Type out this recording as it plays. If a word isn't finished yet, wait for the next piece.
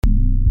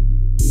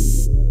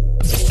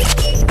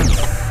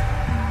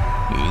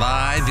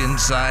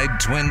inside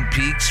Twin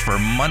Peaks for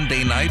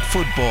Monday Night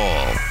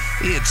Football.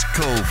 It's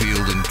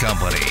Cofield and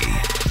Company.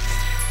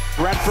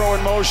 Renfrow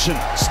in motion.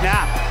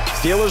 Snap.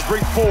 Steelers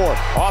bring 4.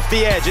 Off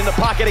the edge. In the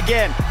pocket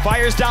again.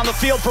 Fires down the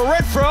field for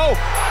Renfrow.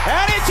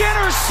 And it's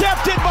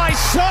intercepted by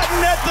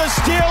Sutton at the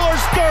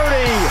Steelers 30.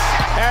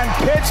 And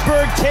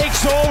Pittsburgh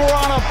takes over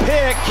on a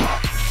pick.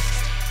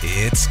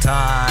 It's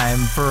time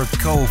for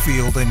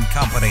Cofield and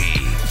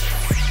Company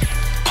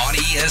on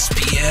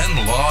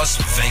ESPN Las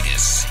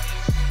Vegas.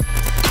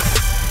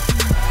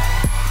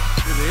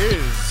 It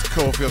is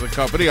Cofield and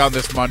Company on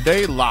this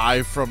Monday,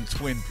 live from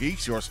Twin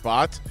Peaks, your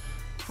spot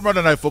for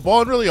Monday Night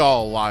Football and really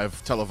all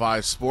live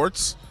televised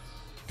sports.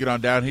 Get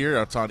on down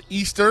here. It's on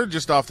Eastern,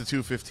 just off the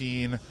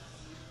 215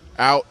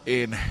 out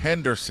in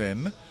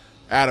Henderson.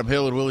 Adam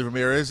Hill and Willie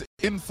Ramirez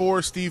in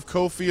for Steve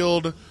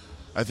Cofield.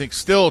 I think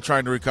still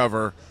trying to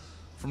recover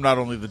from not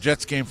only the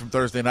Jets game from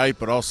Thursday night,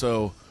 but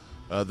also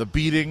the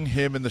beating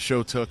him and the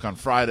show took on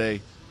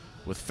Friday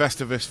with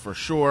Festivus for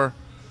sure.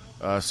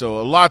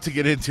 So a lot to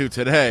get into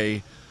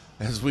today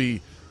as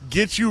we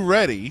get you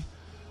ready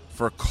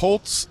for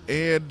Colts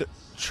and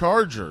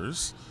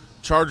Chargers.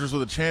 Chargers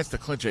with a chance to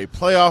clinch a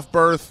playoff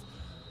berth.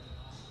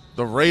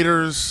 The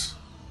Raiders,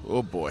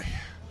 oh boy,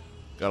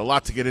 got a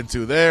lot to get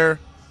into there,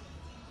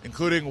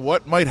 including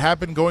what might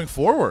happen going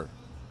forward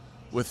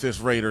with this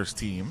Raiders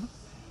team.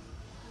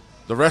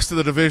 The rest of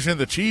the division,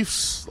 the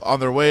Chiefs on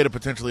their way to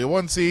potentially a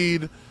 1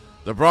 seed.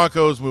 The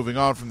Broncos moving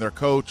on from their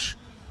coach.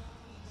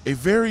 A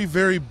very,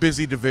 very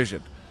busy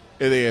division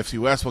in the AFC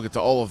West. We'll get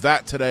to all of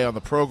that today on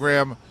the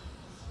program.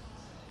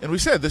 And we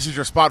said this is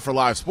your spot for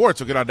live sports.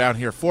 We'll get on down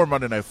here for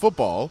Monday Night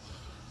Football,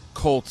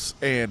 Colts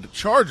and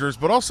Chargers,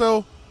 but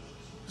also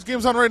this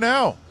game's on right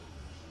now.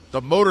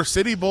 The Motor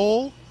City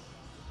Bowl,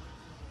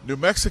 New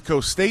Mexico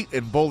State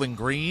and Bowling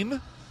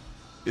Green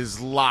is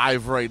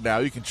live right now.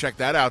 You can check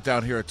that out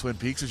down here at Twin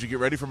Peaks as you get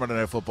ready for Monday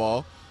Night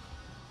Football.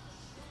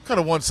 Kind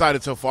of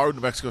one-sided so far with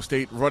New Mexico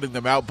State running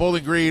them out.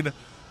 Bowling Green,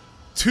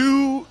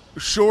 2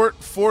 short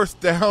 4th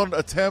down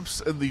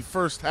attempts in the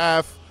first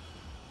half.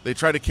 They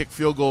tried to kick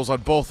field goals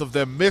on both of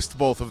them, missed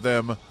both of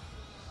them,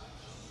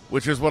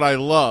 which is what I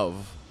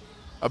love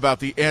about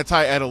the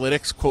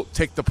anti-analytics, quote,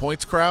 take the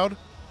points crowd.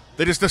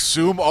 They just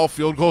assume all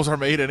field goals are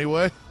made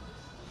anyway.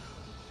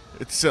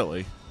 It's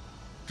silly.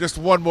 Just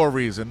one more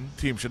reason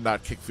teams should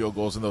not kick field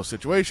goals in those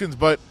situations,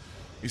 but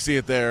you see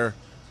it there.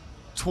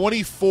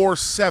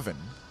 24-7,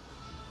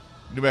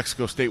 New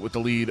Mexico State with the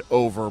lead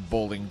over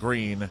Bowling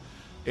Green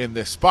in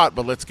this spot,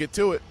 but let's get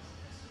to it.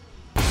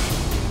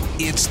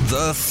 It's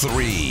the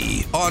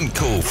 3 on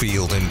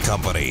Cofield and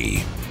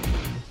Company.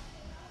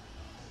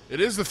 It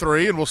is the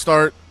 3, and we'll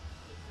start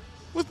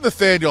with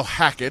Nathaniel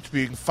Hackett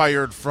being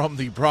fired from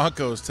the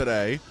Broncos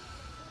today.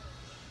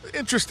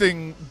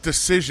 Interesting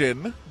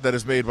decision that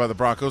is made by the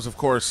Broncos. Of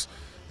course,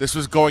 this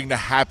was going to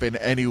happen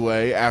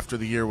anyway after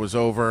the year was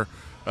over.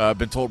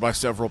 Been told by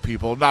several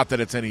people, not that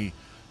it's any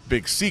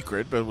big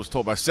secret, but it was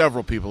told by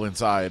several people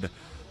inside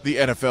the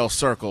NFL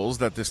circles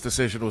that this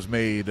decision was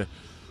made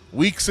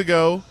weeks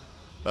ago,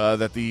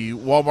 that the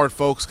Walmart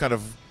folks kind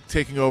of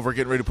taking over,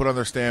 getting ready to put on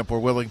their stamp, were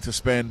willing to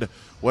spend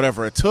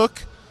whatever it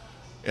took.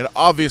 And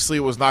obviously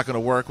it was not going to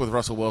work with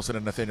Russell Wilson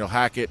and Nathaniel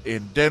Hackett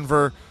in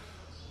Denver.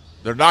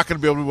 They're not going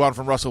to be able to move on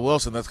from Russell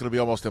Wilson. That's going to be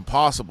almost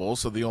impossible.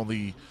 So the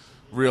only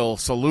real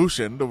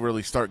solution to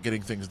really start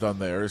getting things done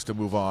there is to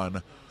move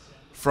on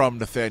from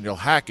Nathaniel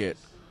Hackett.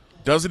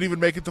 Doesn't even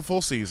make it the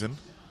full season.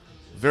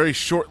 Very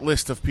short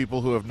list of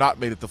people who have not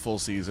made it the full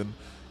season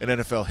in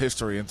NFL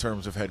history in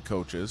terms of head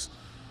coaches.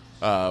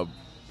 But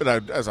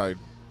as I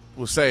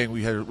was saying,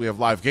 we have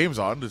live games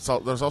on. There's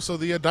also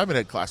the Diamond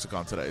Head Classic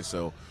on today.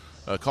 So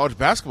college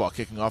basketball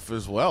kicking off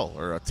as well,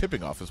 or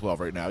tipping off as well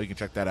right now. You can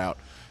check that out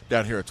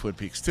down here at Twin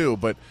Peaks too.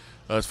 But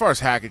as far as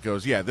Hackett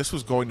goes, yeah, this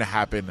was going to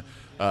happen.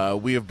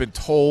 We have been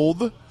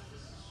told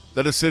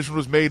the decision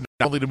was made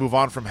not only to move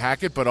on from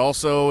Hackett, but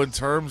also in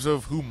terms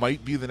of who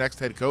might be the next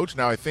head coach.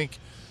 Now, I think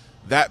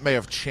that may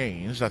have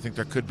changed. I think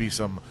there could be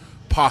some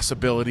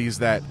possibilities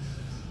that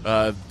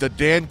the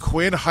Dan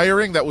Quinn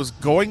hiring that was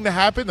going to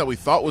happen, that we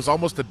thought was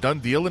almost a done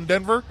deal in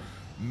Denver,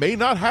 may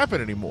not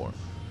happen anymore.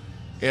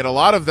 And a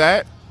lot of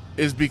that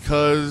is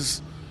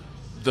because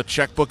the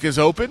checkbook is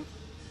open.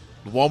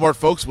 The Walmart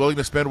folks willing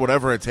to spend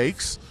whatever it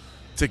takes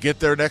to get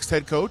their next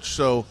head coach.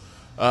 So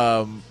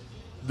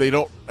they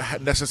don't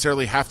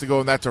necessarily have to go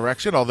in that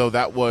direction, although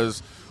that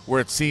was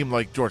where it seemed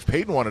like George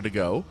Payton wanted to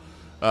go.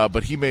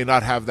 But he may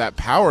not have that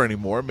power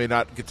anymore, may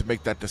not get to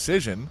make that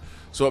decision.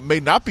 So it may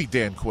not be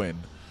Dan Quinn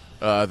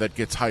that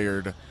gets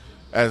hired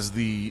as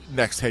the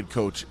next head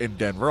coach in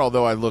Denver,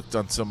 although I looked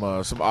on some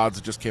odds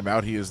that just came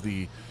out. He is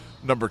the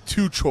number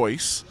 2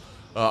 choice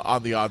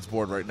on the odds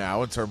board right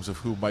now in terms of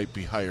who might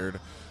be hired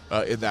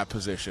in that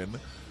position.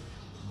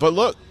 But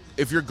look,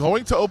 if you're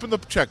going to open the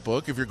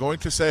checkbook, if you're going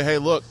to say, hey,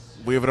 look,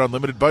 we have an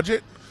unlimited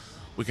budget,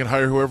 we can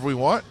hire whoever we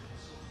want,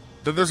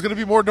 then there's going to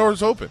be more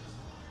doors open.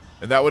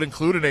 And that would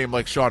include a name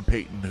like Sean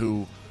Payton,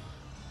 who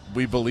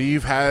we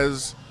believe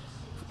has,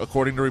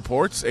 according to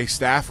reports, a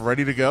staff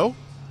ready to go,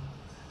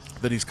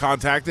 that he's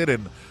contacted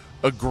and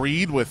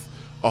agreed with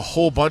a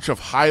whole bunch of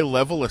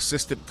high-level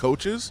assistant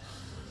coaches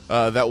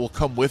that will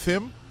come with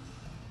him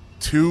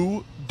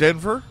to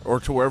Denver or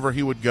to wherever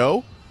he would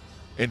go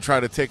and try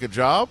to take a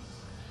job.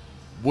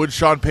 Would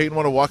Sean Payton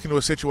want to walk into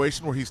a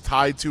situation where he's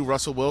tied to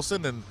Russell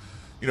Wilson and,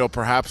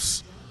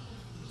 perhaps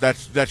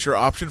that's your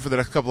option for the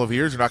next couple of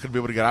years? You're not going to be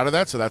able to get out of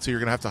that, so that's who you're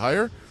going to have to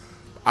hire?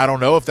 I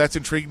don't know if that's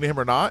intriguing to him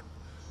or not.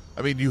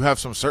 I mean, you have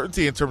some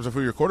certainty in terms of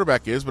who your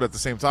quarterback is, but at the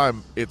same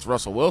time, it's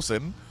Russell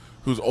Wilson,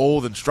 who's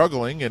old and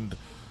struggling and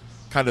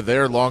kind of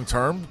there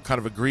long-term, kind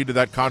of agreed to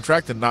that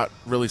contract and not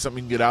really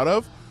something you can get out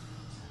of.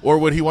 Or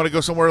would he want to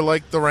go somewhere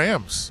like the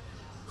Rams,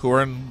 who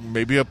are in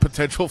maybe a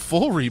potential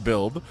full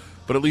rebuild,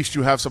 but at least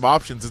you have some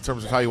options in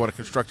terms of how you want to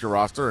construct your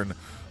roster and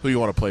who you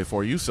want to play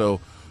for you. So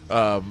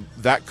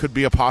that could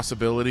be a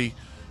possibility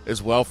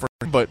as well for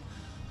him. But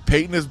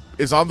Payton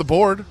is on the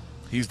board.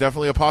 He's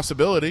definitely a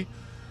possibility.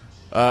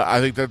 I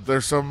think that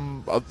there's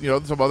some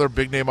other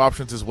big-name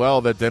options as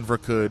well that Denver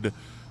could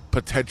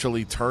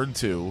potentially turn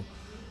to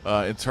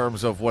in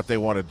terms of what they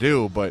want to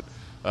do. But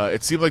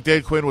it seemed like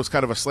Dan Quinn was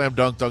kind of a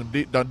slam-dunk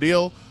done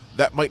deal.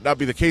 That might not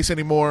be the case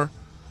anymore,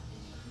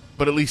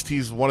 but at least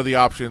he's one of the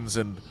options.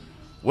 And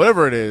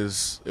whatever it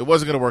is, it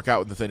wasn't going to work out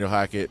with Nathaniel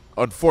Hackett.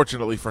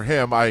 Unfortunately for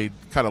him, I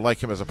kind of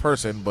like him as a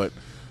person, but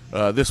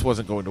this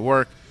wasn't going to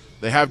work.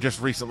 They have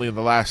just recently, in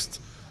the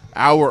last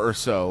hour or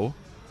so,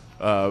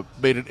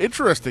 made an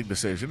interesting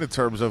decision in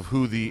terms of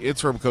who the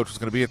interim coach was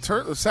going to be. It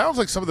sounds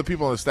like some of the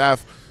people on the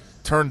staff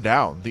turned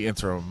down the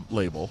interim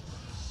label,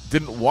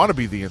 didn't want to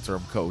be the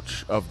interim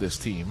coach of this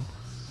team.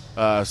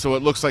 So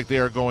it looks like they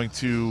are going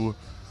to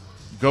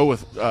go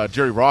with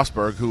Jerry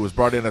Rosburg, who was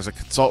brought in as a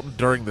consultant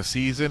during the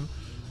season.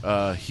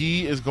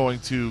 He is going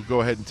to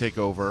go ahead and take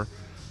over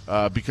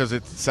because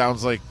it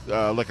sounds like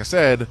I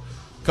said,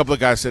 a couple of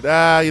guys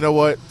said, you know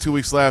what, 2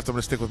 weeks left, I'm going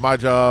to stick with my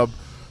job.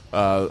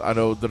 I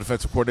know the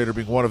defensive coordinator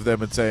being one of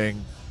them and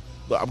saying,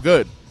 I'm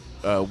good.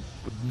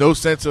 No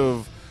sense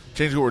of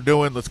changing what we're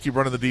doing. Let's keep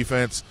running the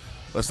defense.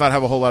 Let's not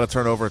have a whole lot of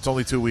turnover. It's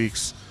only 2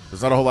 weeks.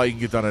 There's not a whole lot you can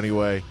get done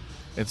anyway.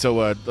 And so,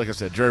 like I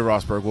said, Jerry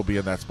Rosburg will be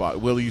in that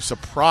spot. Will you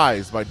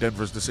surprised by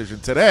Denver's decision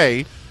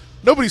today?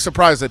 Nobody's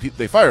surprised that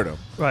they fired him.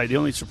 Right. The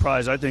only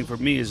surprise, I think, for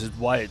me is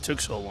why it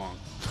took so long.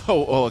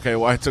 Oh, okay.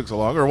 Why it took so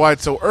long, or why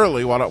it's so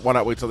early? Why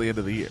not wait till the end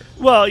of the year?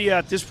 Well, yeah.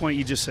 At this point,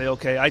 you just say,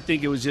 okay. I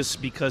think it was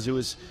just because it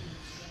was,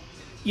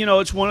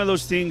 it's one of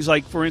those things.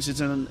 Like, for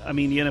instance, and I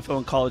mean, the NFL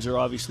and college are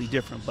obviously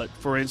different. But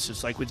for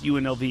instance, like with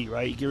UNLV,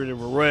 right? You get rid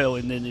of Arroyo,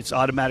 and then it's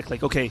automatic.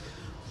 Like, okay,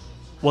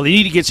 well, they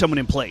need to get someone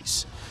in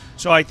place.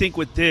 So I think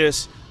with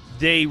this,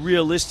 they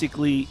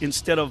realistically,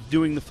 instead of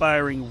doing the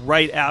firing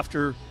right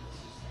after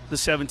the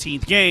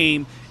 17th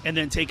game and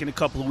then taking a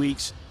couple of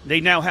weeks, they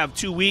now have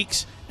 2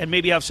 weeks and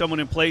maybe have someone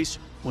in place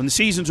when the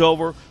season's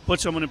over, put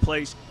someone in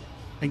place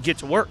and get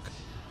to work.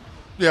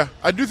 Yeah,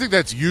 I do think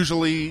that's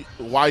usually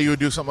why you would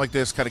do something like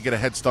this, kind of get a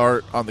head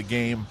start on the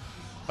game.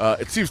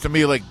 It seems to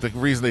me like the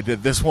reason they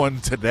did this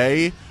one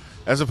today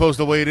as opposed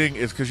to waiting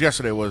is because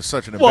yesterday was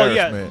such an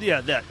embarrassment. Well,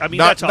 yeah, that. I mean,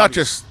 not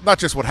that's not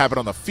just what happened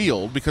on the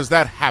field, because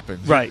that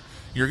happens. Right.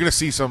 You're going to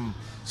see some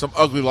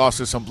ugly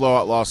losses, some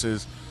blowout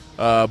losses,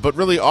 but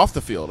really off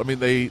the field. I mean,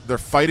 they're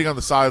fighting on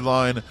the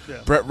sideline.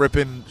 Yeah. Brett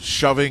Rippon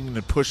shoving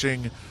and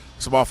pushing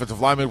some offensive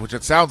linemen, which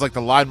it sounds like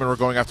the linemen were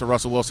going after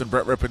Russell Wilson.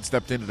 Brett Rippon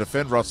stepped in to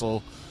defend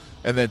Russell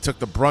and then took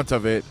the brunt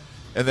of it.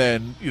 And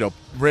then,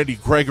 Randy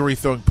Gregory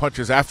throwing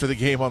punches after the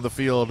game on the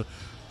field.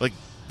 Like,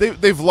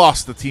 they've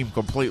lost the team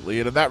completely.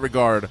 And in that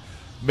regard,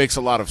 makes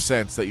a lot of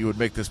sense that you would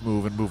make this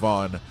move and move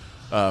on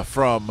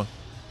from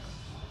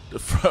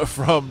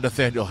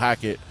Nathaniel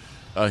Hackett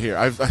here.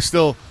 I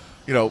still,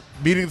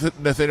 meeting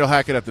Nathaniel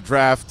Hackett at the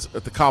draft,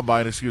 at the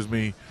combine, was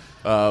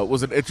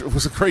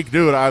a great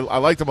dude. I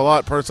liked him a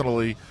lot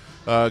personally.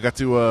 Got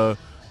to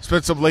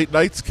spend some late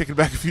nights kicking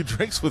back a few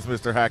drinks with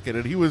Mr. Hackett,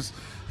 and he was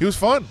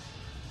fun.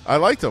 I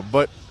liked him,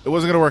 but it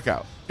wasn't going to work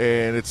out,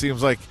 and it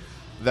seems like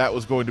that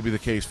was going to be the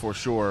case for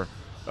sure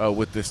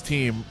with this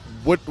team.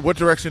 What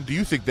direction do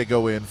you think they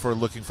go in for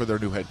looking for their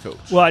new head coach?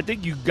 Well, I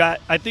think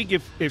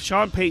if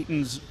Sean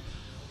Payton's,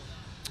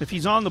 if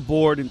he's on the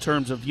board in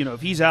terms of,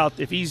 if he's out,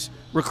 if he's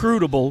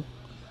recruitable,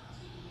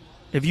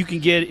 if you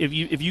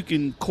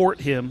can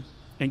court him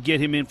and get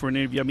him in for an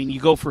interview, I mean, you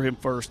go for him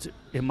first,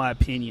 in my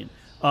opinion.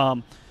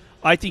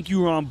 I think you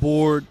were on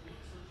board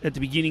at the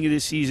beginning of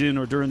this season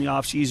or during the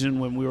offseason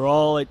when we were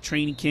all at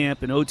training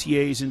camp and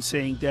OTAs and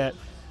saying that,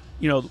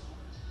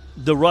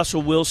 the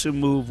Russell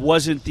Wilson move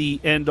wasn't the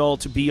end-all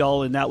to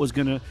be-all and that was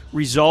going to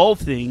resolve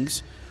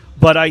things.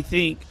 But I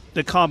think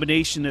the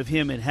combination of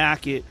him and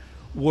Hackett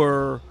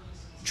were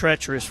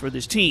treacherous for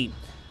this team.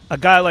 A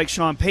guy like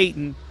Sean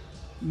Payton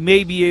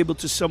may be able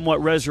to somewhat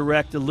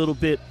resurrect a little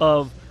bit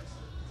of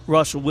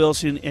Russell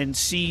Wilson and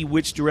see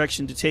which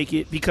direction to take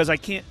it, because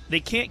they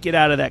can't get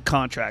out of that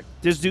contract.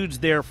 This dude's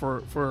there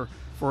for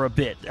a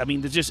bit. I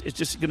mean, it's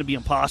just going to be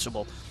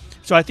impossible.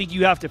 So I think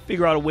you have to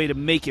figure out a way to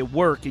make it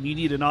work, and you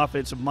need an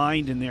offensive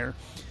mind in there.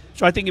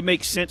 So I think it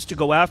makes sense to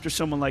go after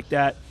someone like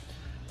that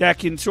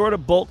can sort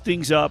of bulk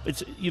things up.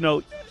 It's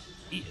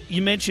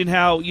you mentioned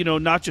how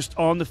not just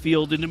on the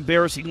field an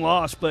embarrassing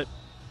loss, but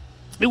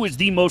It was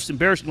the most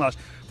embarrassing loss.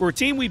 For a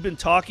team we've been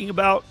talking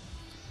about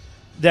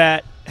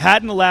that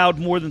hadn't allowed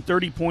more than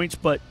 30 points,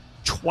 but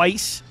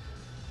twice,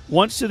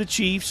 once to the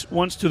Chiefs,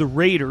 once to the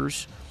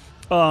Raiders.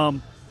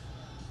 The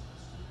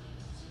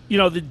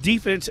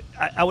defense,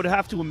 I would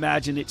have to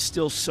imagine it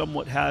still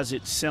somewhat has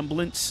its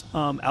semblance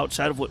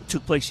outside of what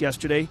took place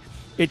yesterday.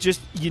 It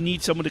just, you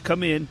need someone to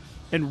come in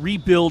and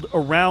rebuild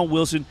around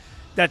Wilson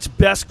that's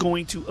best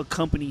going to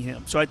accompany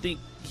him. So I think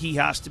he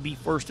has to be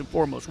first and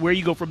foremost. Where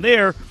you go from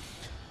there,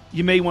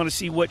 you may want to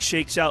see what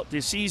shakes out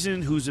this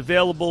season, who's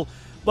available.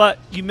 But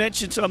you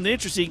mentioned something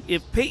interesting.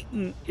 If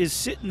Payton is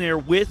sitting there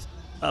with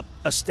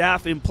a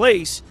staff in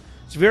place,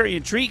 it's very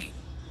intriguing.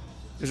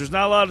 Because there's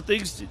not a lot of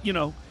things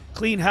to,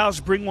 clean house,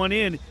 bring one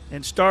in,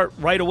 and start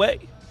right away.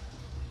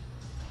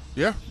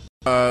 Yeah.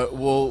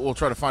 We'll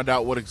try to find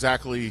out what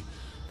exactly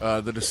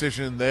the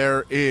decision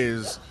there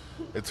is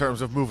in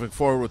terms of moving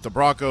forward with the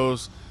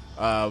Broncos.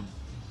 I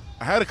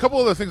had a couple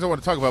other things I want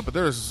to talk about, but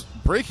there's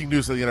breaking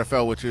news in the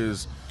NFL, which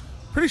is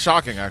pretty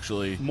shocking,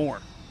 actually. More.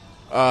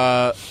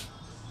 Tua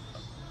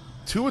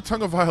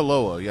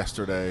Tagovailoa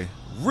yesterday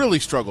really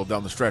struggled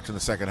down the stretch in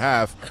the second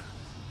half,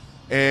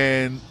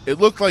 and it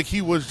looked like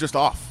he was just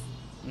off.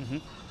 Mm-hmm.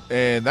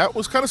 And that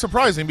was kind of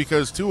surprising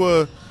because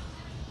Tua,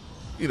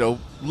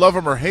 love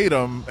him or hate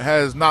him,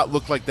 has not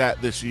looked like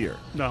that this year.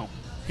 No.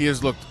 He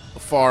has looked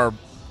far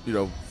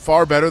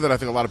better than I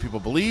think a lot of people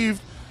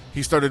believed.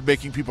 He started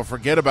making people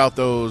forget about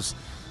those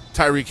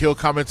Tyreek Hill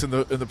comments in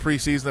the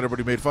preseason that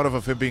everybody made fun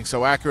of him being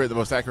so accurate, the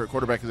most accurate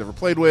quarterback he's ever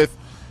played with.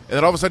 And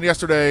then all of a sudden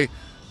yesterday,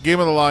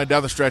 game on the line,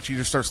 down the stretch, he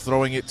just starts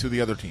throwing it to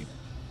the other team.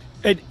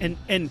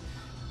 And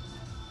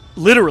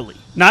literally,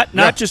 not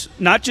just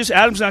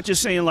Adam's not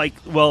just saying like,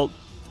 well,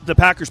 the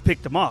Packers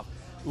picked them off.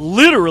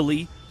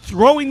 Literally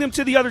throwing them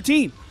to the other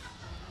team.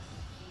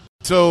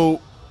 So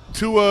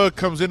Tua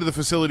comes into the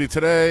facility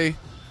today.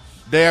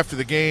 Day after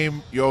the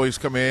game, you always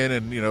come in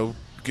and,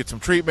 get some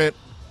treatment,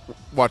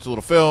 watch a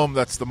little film.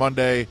 That's the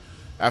Monday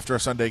after a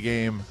Sunday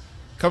game.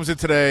 Comes in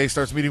today,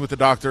 starts meeting with the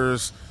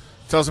doctors,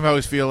 tells them how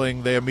he's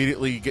feeling. They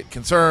immediately get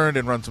concerned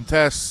and run some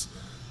tests.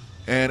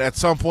 And at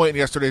some point in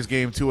yesterday's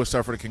game, Tua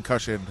suffered a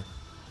concussion.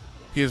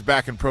 He is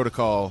back in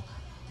protocol.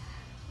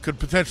 Could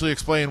potentially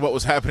explain what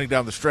was happening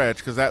down the stretch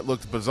because that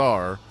looked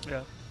bizarre.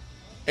 Yeah.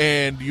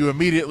 And you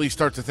immediately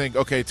start to think,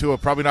 okay, Tua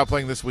probably not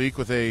playing this week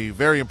with a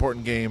very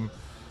important game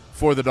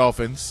for the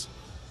Dolphins.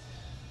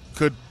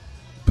 Could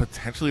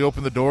potentially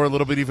open the door a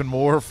little bit even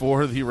more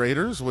for the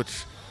Raiders,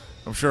 which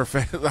I'm sure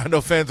I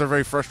know fans are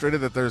very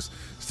frustrated that there's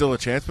still a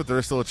chance, but there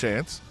is still a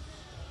chance.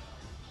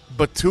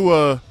 But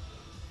Tua,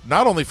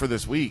 not only for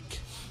this week,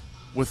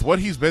 with what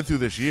he's been through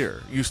this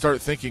year, you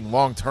start thinking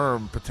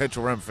long-term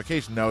potential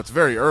ramification. Now, it's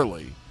very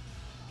early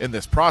in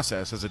this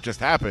process as it just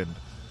happened,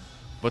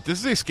 but this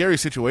is a scary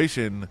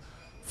situation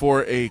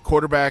for a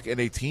quarterback and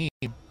a team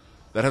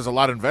that has a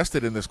lot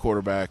invested in this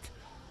quarterback.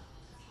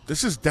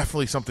 This is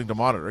definitely something to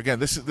monitor. Again,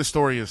 this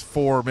story is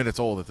 4 minutes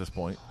old at this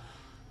point,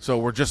 so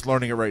we're just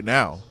learning it right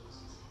now.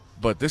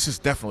 But this is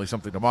definitely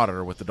something to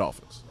monitor with the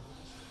Dolphins.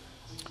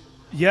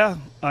 Yeah,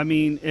 I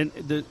mean, and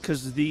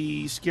because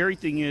the scary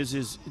thing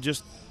is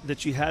just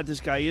that you had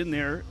this guy in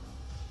there.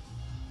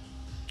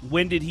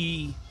 When did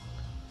he?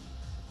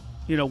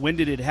 When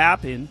did it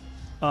happen?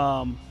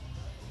 And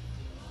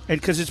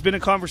because it's been a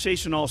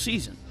conversation all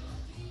season,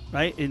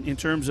 right? In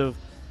terms of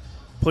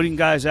putting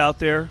guys out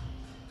there,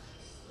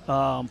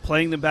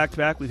 playing them back to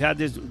back. We've had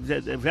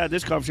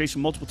this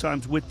conversation multiple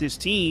times with this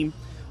team.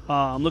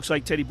 Looks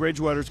like Teddy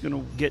Bridgewater is going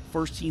to get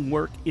first team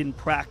work in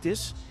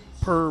practice,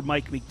 per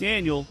Mike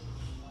McDaniel.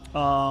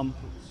 And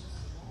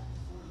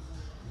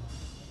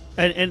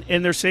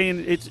they're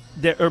saying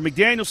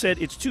McDaniel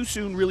said it's too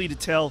soon really to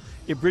tell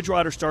if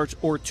Bridgewater starts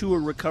or Tua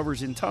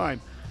recovers in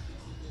time.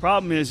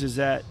 Problem is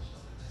that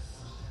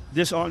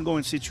this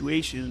ongoing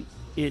situation,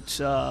 it's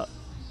I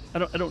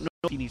don't know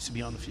if he needs to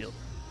be on the field.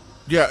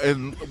 Yeah,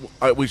 and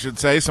we should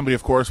say somebody,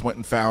 of course, went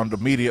and found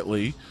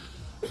immediately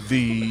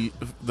the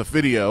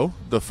video,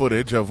 the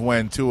footage of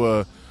when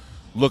Tua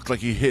looked like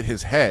he hit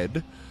his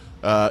head.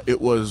 It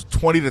was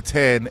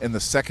 20-10 in the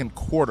second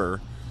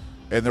quarter,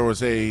 and there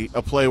was a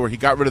play where he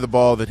got rid of the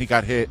ball, then he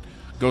got hit,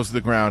 goes to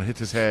the ground, hits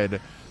his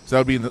head. So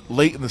that would be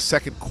late in the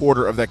second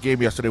quarter of that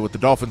game yesterday with the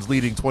Dolphins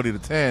leading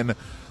 20-10.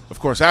 Of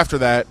course, after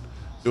that,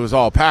 it was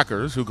all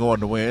Packers who go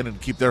on to win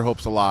and keep their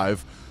hopes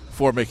alive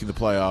for making the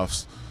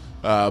playoffs.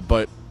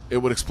 But it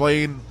would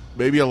explain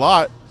maybe a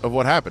lot of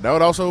what happened. Now,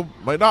 it also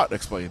might not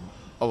explain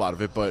a lot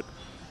of it, but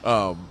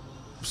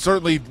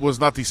certainly was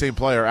not the same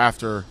player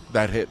after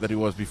that hit that he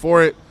was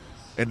before it,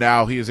 and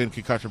now he is in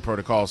concussion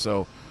protocol.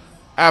 So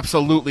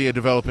absolutely a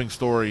developing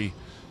story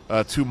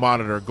to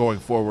monitor going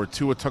forward.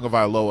 Tua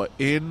Tagovailoa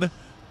in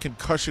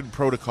concussion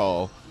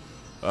protocol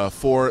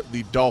for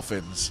the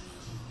Dolphins,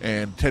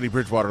 and Teddy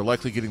Bridgewater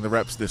likely getting the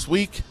reps this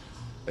week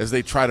as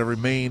they try to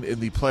remain in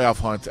the playoff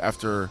hunt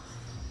after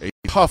a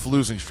tough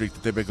losing streak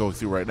that they've been going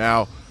through right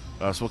now.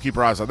 So we'll keep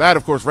our eyes on that.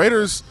 Of course,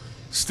 Raiders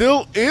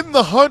still in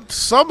the hunt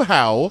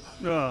somehow,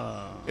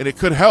 and it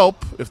could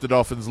help if the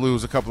Dolphins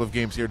lose a couple of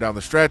games here down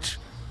the stretch.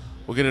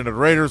 We'll get into the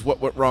Raiders, what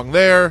went wrong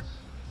there,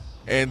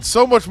 and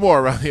so much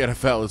more around the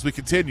NFL as we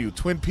continue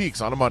Twin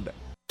Peaks on a Monday.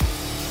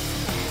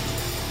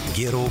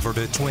 Get over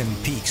to Twin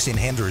Peaks in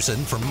Henderson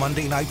for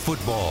Monday Night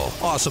Football.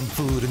 Awesome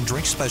food and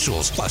drink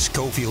specials, plus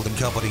Cofield and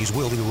Company's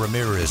Willie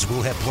Ramirez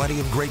will have plenty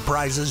of great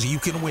prizes you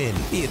can win.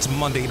 It's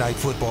Monday Night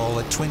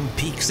Football at Twin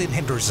Peaks in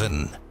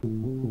Henderson.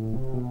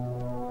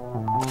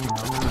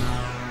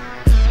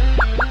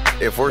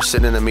 If we're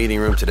sitting in the meeting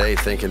room today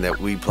thinking that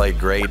we played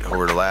great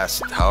over the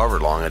last however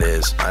long it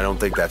is, I don't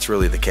think that's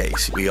really the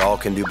case. We all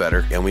can do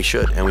better, and we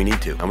should, and we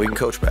need to, and we can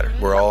coach better.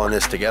 We're all in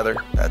this together.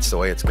 That's the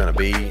way it's going to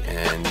be,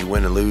 and you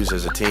win and lose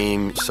as a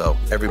team, so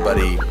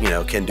everybody,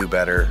 can do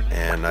better,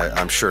 and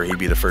I'm sure he'd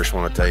be the first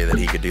one to tell you that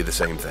he could do the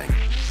same thing.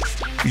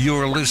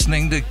 You're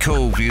listening to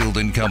Cofield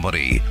and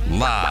Company,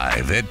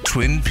 live at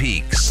Twin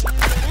Peaks.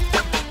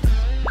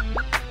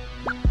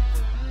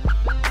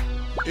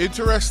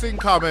 Interesting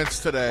comments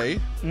today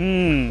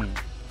from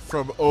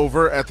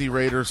over at the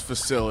Raiders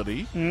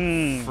facility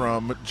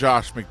from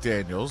Josh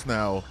McDaniels.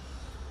 Now,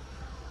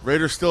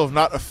 Raiders still have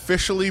not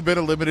officially been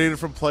eliminated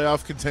from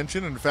playoff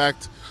contention. In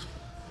fact,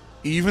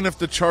 even if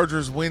the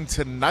Chargers win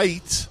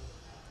tonight,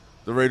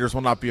 the Raiders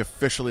will not be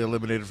officially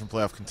eliminated from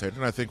playoff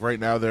contention. I think right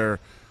now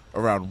they're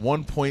around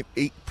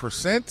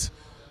 1.8%.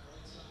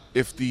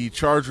 If the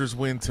Chargers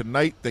win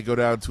tonight, they go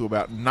down to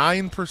about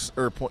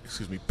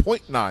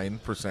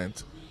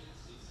 0.9%.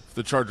 If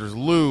the Chargers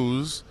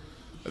lose,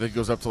 I think it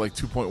goes up to like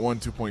 2.1,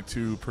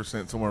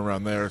 2.2%, somewhere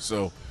around there.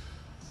 So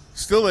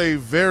still a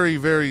very,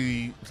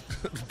 very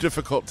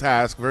difficult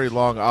task, very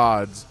long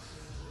odds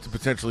to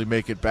potentially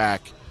make it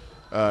back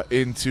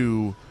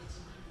into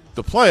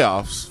the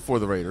playoffs for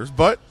the Raiders.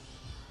 But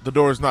the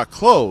door is not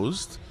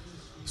closed,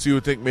 so you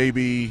would think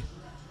maybe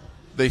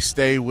they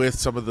stay with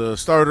some of the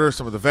starters,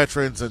 some of the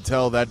veterans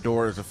until that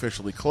door is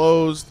officially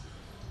closed.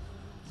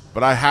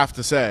 But I have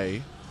to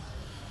say,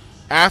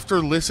 after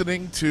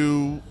listening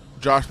to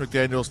Josh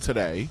McDaniels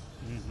today,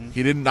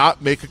 he did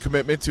not make a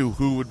commitment to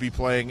who would be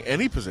playing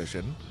any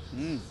position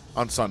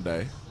on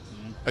Sunday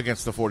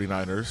against the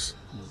 49ers.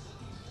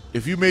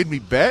 If you made me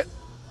bet,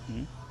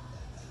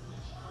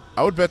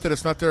 I would bet that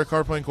it's not Derek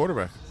Carr playing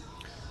quarterback.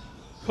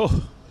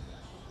 Oh.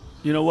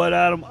 You know what,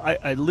 Adam?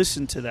 I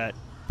listened to that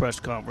press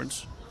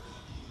conference.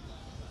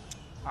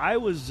 I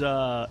was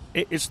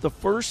it's the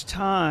first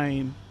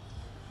time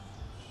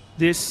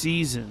this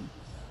season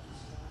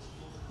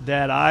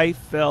that I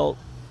felt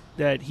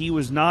that he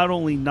was not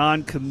only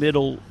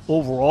non-committal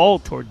overall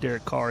toward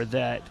Derek Carr,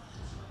 that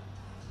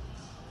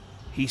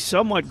he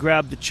somewhat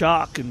grabbed the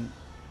chalk and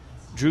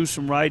drew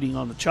some writing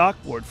on the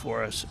chalkboard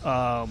for us.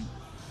 I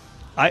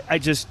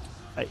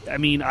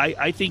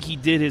think he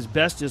did his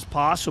best as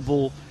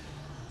possible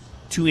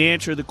to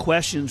answer the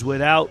questions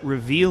without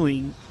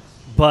revealing,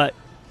 but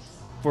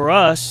for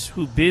us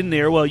who've been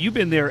there, well, you've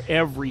been there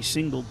every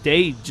single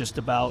day just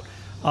about.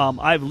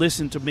 I've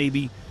listened to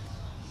maybe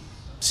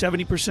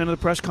 70% of the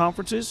press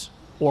conferences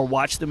or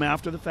watched them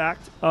after the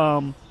fact.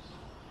 I'm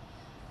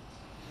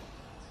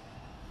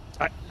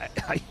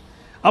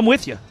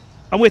with you.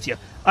 I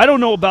don't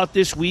know about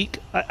this week.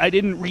 I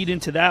didn't read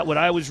into that. What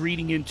I was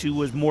reading into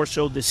was more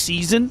so the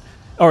season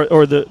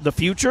or the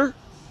future.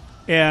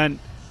 And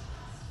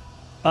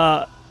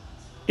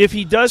if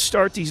he does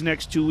start these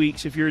next 2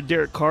 weeks, if you're a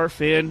Derek Carr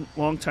fan,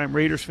 longtime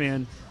Raiders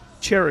fan,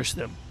 cherish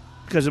them.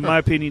 Because in my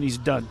opinion, he's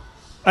done.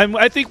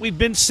 I think we've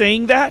been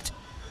saying that,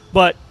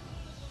 but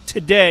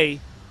today,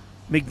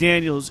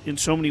 McDaniels, in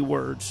so many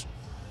words,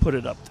 put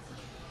it up there.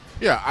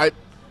 Yeah,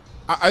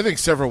 I think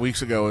several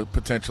weeks ago,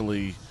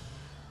 potentially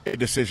a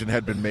decision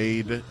had been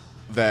made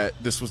that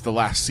this was the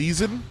last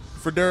season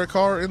for Derek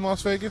Carr in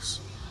Las Vegas,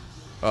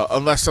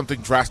 unless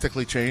something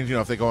drastically changed.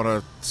 If they go on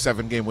a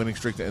 7-game winning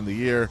streak to end the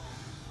year.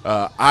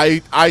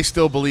 I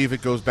still believe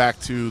it goes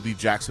back to the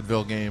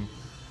Jacksonville game.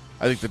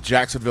 I think the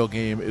Jacksonville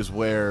game is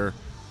where,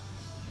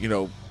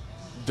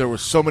 there were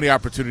so many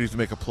opportunities to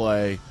make a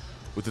play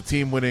with the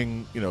team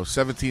winning,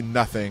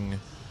 17-0,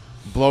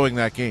 blowing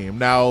that game.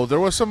 Now, there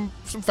was some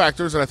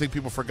factors that I think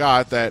people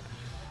forgot that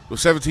it was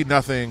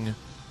 17-0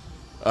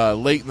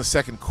 late in the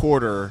second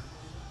quarter.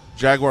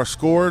 Jaguars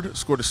scored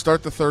to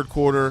start the third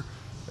quarter,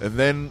 and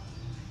then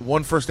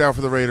one first down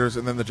for the Raiders,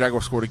 and then the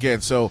Jaguars scored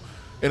again. So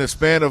in a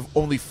span of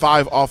only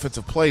 5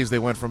 offensive plays, they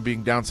went from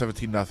being down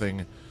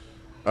 17-0,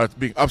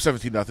 being up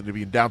 17-0 to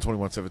being down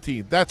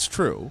 21-17. That's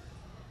true.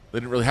 They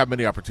didn't really have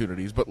many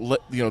opportunities, but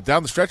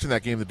down the stretch in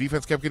that game, the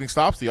defense kept getting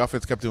stops, the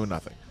offense kept doing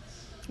nothing.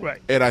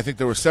 Right. And I think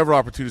there were several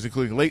opportunities,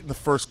 including late in the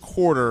first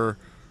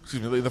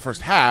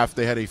half,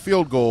 they had a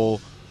field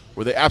goal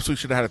where they absolutely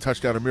should have had a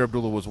touchdown. Amir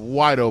Abdullah was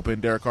wide open.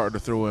 Derek Carr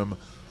threw him.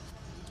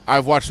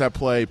 I've watched that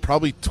play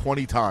probably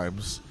 20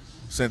 times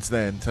since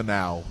then to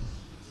now.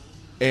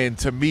 And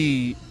to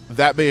me,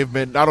 that may have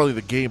been not only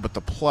the game but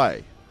the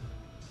play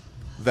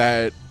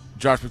that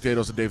Josh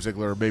McDaniels and Dave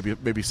Ziegler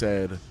maybe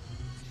said,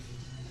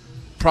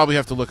 probably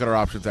have to look at our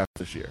options after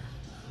this year.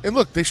 And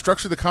look, they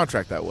structured the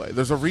contract that way.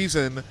 There's a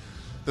reason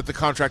that the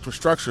contract was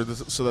structured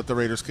so that the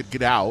Raiders could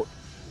get out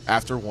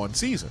after one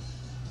season.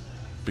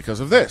 because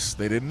of this.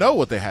 They didn't know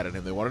what they had in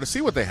him. They wanted to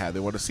see what they had. They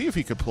wanted to see if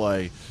he could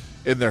play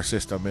in their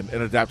system and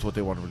adapt to what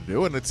they wanted him to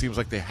do, and it seems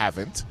like they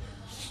haven't.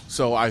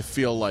 So I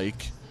feel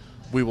like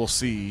we will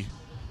see,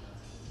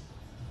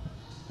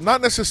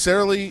 not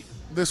necessarily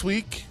this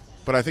week,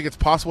 but I think it's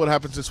possible it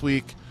happens this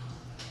week.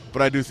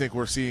 But I do think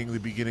we're seeing the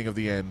beginning of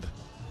the end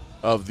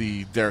of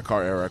the Derek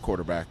Carr era at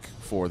quarterback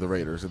for the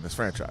Raiders in this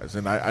franchise.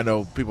 And I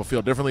know people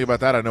feel differently about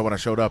that. I know when I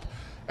showed up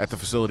at the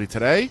facility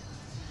today,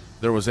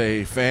 there was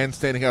a fan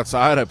standing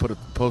outside. I put a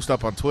post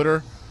up on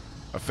Twitter.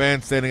 A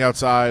fan standing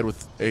outside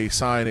with a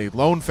sign, a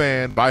lone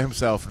fan by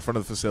himself in front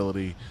of the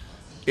facility,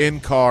 "In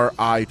Carr,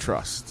 I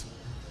trust."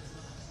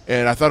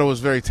 And I thought it was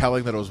very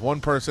telling that it was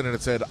one person and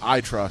it said,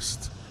 "I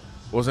trust."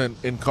 It wasn't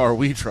 "In Carr,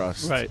 we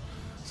trust." Right.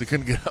 So he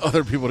couldn't get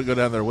other people to go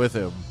down there with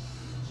him.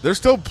 There's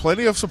still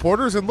plenty of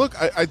supporters. And look,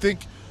 I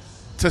think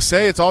to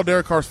say it's all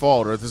Derek Carr's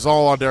fault or it's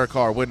all on Derek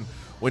Carr, when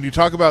you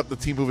talk about the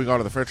team moving on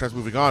or the franchise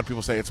moving on,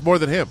 people say it's more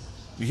than him.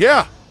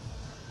 Yeah,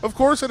 of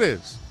course it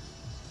is.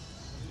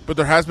 But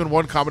there has been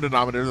one common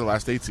denominator the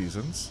last 8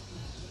 seasons,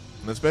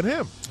 and it's been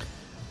him.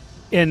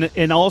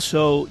 And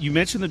also, you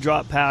mentioned the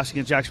drop pass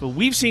against Jacksonville.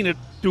 We've seen it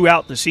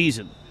throughout the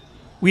season.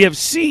 We have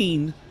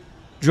seen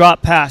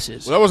drop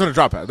passes. Well, that wasn't a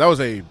drop pass. That was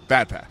a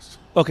bad pass.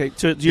 Okay,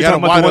 so you're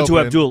talking about the one to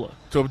Abdullah.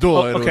 To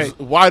Abdullah, Oh, okay. It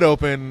was wide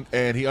open,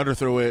 and he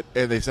underthrew it,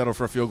 and they settled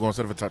for a field goal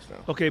instead of a touchdown.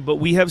 Okay, but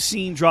we have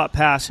seen drop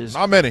passes.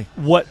 Not many.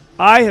 What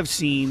I have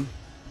seen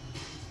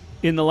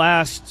in the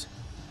last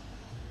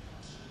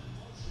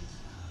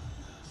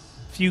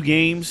few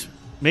games,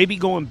 maybe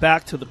going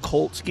back to the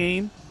Colts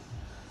game,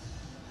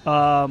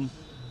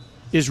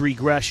 is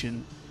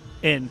regression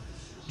and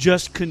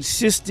just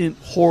consistent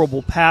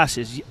horrible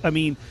passes. I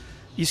mean,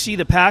 you see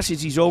the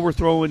passes he's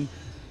overthrowing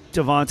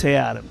Devontae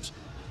Adams.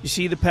 You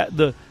see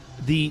the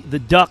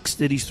ducks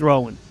that he's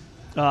throwing.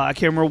 I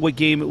can't remember what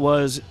game it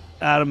was.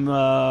 Adam,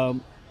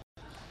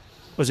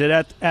 was it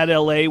at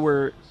L.A.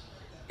 where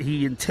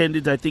he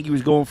intended, I think he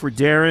was going for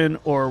Darren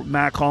or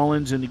Matt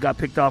Collins, and he got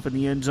picked off in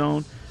the end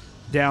zone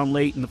down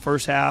late in the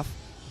first half.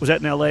 Was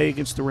that in L.A.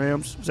 against the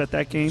Rams? Was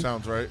that game?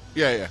 Sounds right.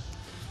 Yeah.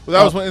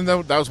 Well,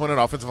 that was when an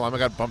offensive lineman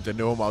got bumped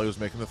into him while he was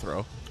making the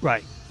throw.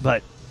 Right,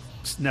 but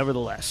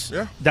nevertheless,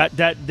 yeah,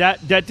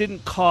 that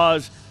didn't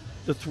cause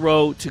the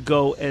throw to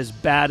go as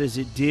bad as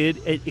it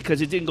did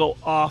because it didn't go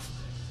off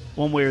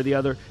one way or the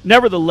other.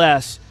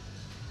 Nevertheless,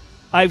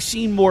 I've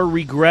seen more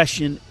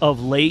regression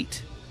of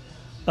late,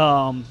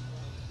 and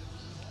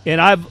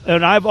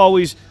I've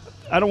always,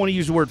 I don't want to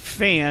use the word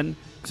fan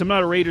because I'm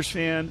not a Raiders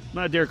fan, I'm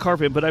not a Derek Carr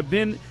fan, but I've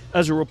been,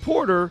 as a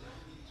reporter,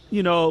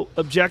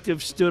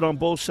 objective, stood on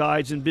both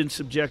sides and been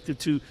subjective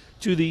to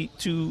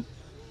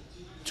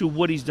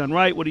what he's done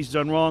right, what he's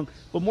done wrong,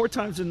 but more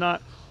times than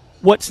not,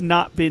 what's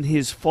not been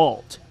his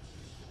fault.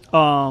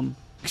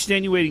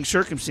 Extenuating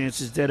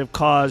circumstances that have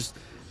caused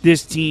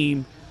this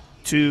team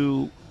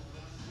to,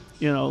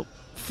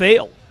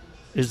 fail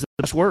is the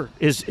best word.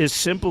 Is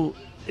simple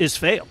as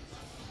fail.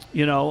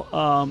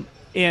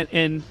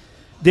 And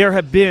there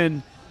have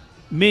been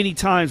many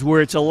times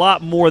where it's a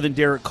lot more than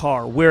Derek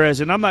Carr. Whereas,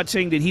 and I'm not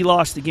saying that he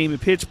lost the game in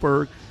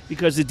Pittsburgh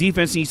because the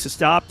defense needs to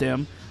stop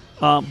them,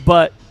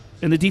 and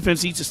the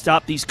defense needs to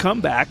stop these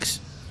comebacks.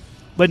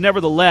 But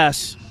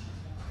nevertheless,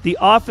 the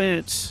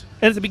offense.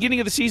 And at the beginning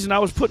of the season, I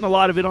was putting a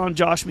lot of it on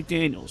Josh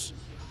McDaniels.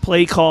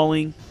 Play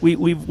calling.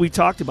 We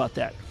talked about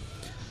that.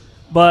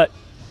 But,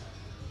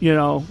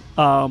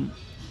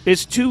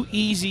 it's too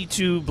easy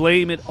to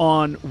blame it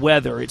on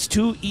weather. It's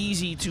too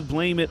easy to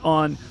blame it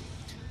on,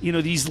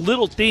 these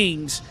little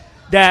things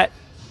that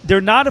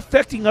they're not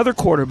affecting other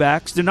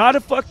quarterbacks. They're not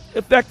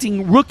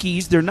affecting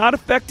rookies. They're not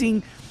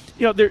affecting,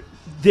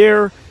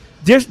 Derek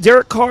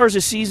Carr is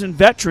a seasoned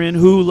veteran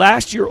who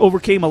last year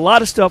overcame a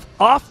lot of stuff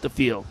off the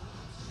field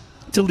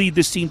to lead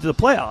this team to the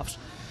playoffs.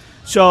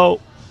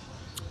 So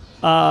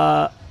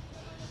I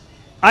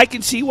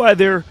can see why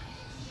they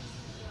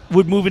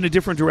would move in a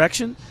different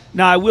direction.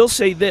 Now, I will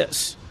say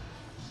this.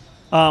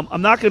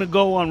 I'm not going to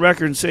go on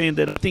record and saying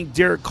that I think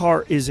Derek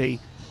Carr is a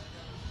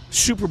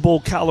Super Bowl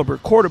caliber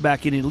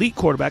quarterback, an elite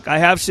quarterback. I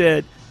have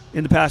said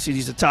in the past that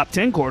he's a top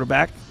 10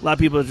 quarterback. A lot of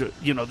people,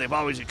 they've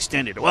always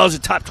extended it. Well, he's a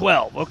top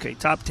 12. Okay,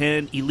 top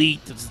 10, elite,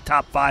 it's the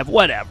top 5,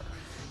 whatever.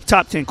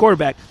 Top 10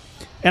 quarterback.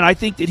 And I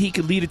think that he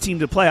could lead a team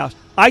to the playoffs.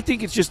 I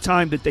think it's just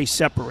time that they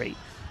separate.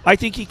 I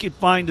think he could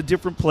find a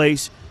different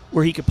place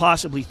where he could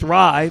possibly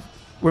thrive,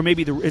 where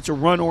maybe it's a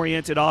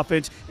run-oriented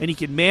offense and he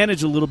can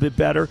manage a little bit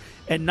better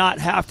and not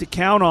have to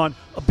count on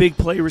a big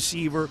play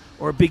receiver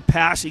or a big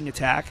passing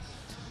attack,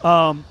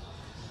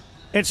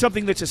 and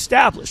something that's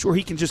established where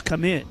he can just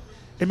come in.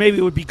 And maybe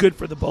it would be good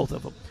for the both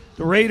of them,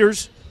 the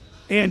Raiders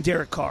and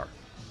Derek Carr.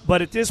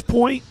 But at this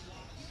point,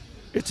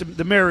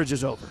 the marriage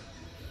is over.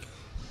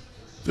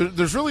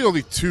 There's really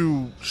only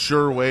two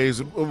sure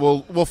ways.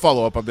 We'll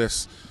follow up on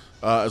this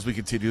as we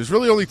continue. There's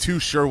really only two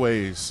sure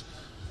ways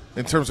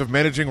in terms of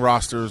managing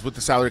rosters with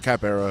the salary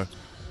cap era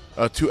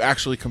to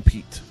actually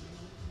compete.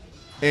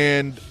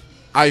 And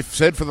I've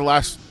said for the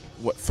last,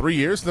 3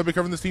 years since I've been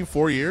covering this team,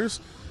 4 years,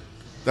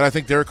 that I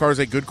think Derek Carr is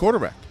a good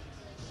quarterback.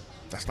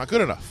 That's not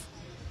good enough.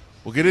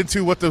 We'll get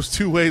into what those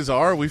two ways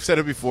are. We've said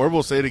it before.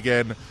 We'll say it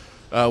again.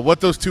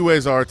 What those two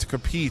ways are to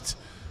compete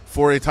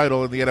for a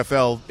title in the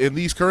NFL in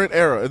this current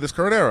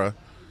era.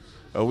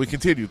 We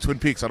continue Twin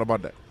Peaks on a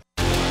Monday.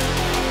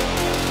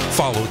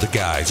 Follow the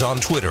guys on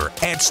Twitter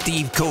at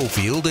Steve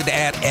Cofield and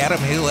at Adam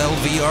Hill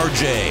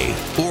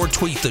LVRJ, or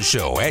tweet the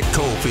show at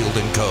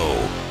Cofield &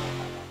 Co.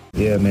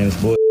 Yeah, man,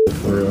 it's bull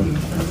for real.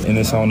 And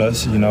it's on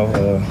us,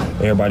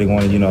 everybody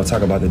wanted,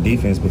 talk about the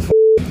defense before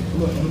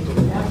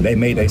they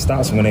made their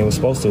stops when they were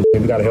supposed to.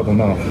 We got to help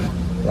them out.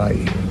 Like,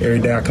 every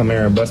day I come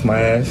here and bust my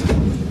ass.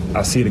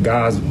 I see the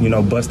guys,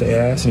 bust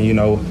their ass, and,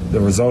 the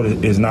result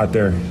is not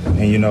there.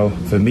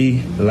 And, for me,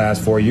 the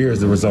last 4 years,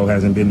 the result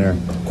hasn't been there.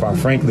 Quite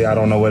frankly, I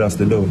don't know what else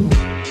to do.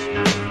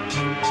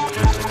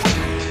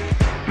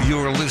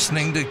 You're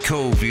listening to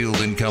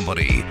Cofield &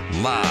 Company,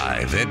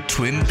 live at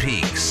Twin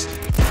Peaks.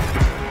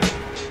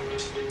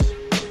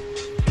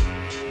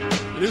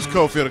 It is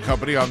Cofield &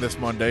 Company on this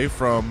Monday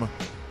from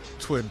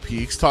Twin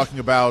Peaks, talking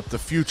about the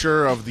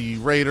future of the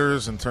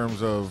Raiders in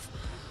terms of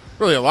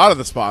really a lot of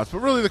the spots, but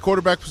really the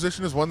quarterback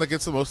position is one that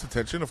gets the most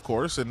attention, of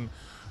course, and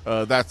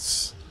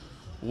that's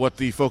what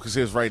the focus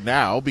is right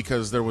now,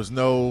 because there was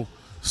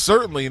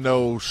certainly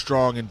no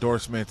strong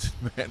endorsement.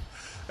 Man,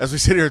 as we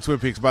sit here at Twin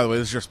Peaks, by the way,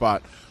 this is your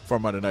spot for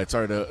Monday night.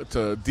 Sorry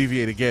to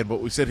deviate again, but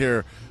we sit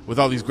here with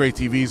all these great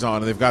TVs on,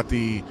 and they've got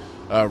the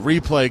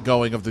replay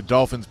going of the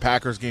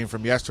Dolphins-Packers game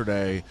from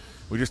yesterday.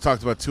 We just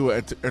talked about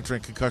Tua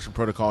entering concussion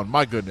protocol, and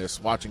my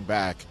goodness, watching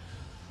back,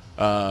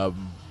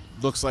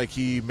 looks like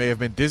he may have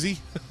been dizzy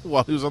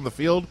while he was on the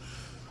field.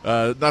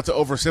 Not to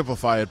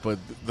oversimplify it, but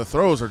the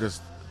throws are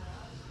just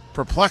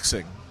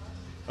perplexing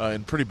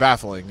and pretty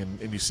baffling,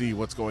 and you see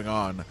what's going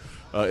on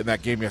in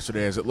that game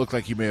yesterday, as it looked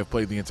like he may have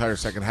played the entire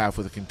second half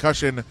with a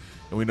concussion,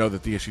 and we know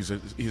that the issues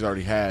he's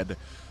already had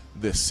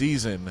this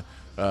season.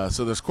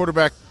 So there's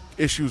quarterback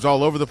issues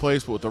all over the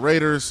place, but with the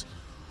Raiders,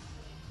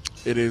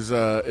 it is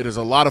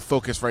a lot of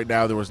focus right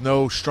now. There was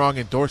no strong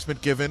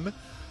endorsement given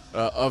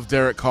of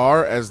Derek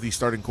Carr as the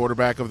starting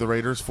quarterback of the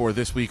Raiders for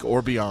this week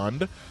or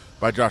beyond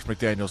by Josh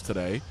McDaniels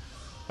today.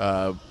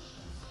 I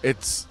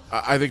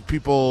think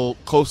people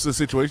close to the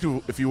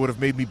situation, if you would have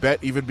made me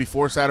bet even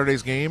before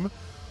Saturday's game,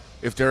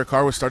 if Derek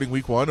Carr was starting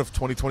week 1 of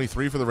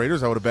 2023 for the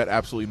Raiders, I would have bet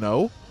absolutely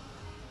no.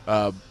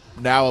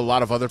 Now a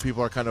lot of other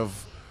people are kind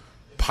of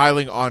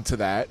piling onto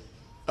that.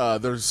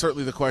 There's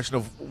certainly the question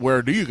of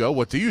where do you go?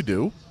 What do you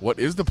do? What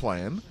is the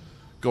plan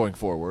going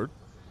forward?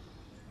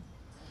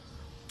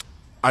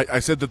 I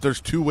said that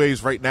there's two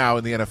ways right now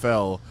in the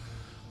NFL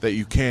that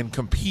you can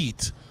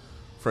compete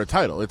for a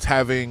title.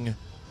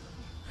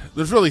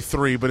 There's really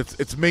three, but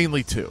it's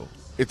mainly two.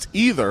 It's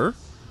either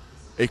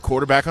a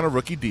quarterback on a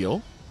rookie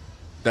deal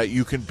that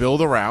you can build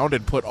around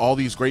and put all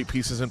these great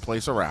pieces in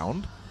place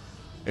around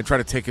and try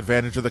to take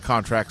advantage of the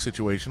contract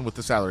situation with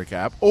the salary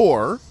cap,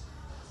 or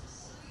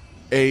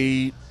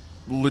a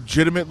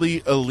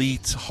legitimately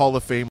elite Hall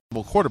of Fame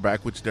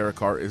quarterback, which Derek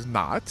Carr is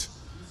not.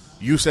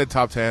 You said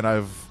top 10.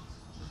 I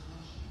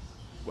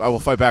will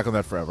fight back on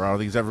that forever. I don't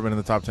think he's ever been in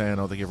the top 10. I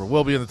don't think he ever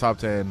will be in the top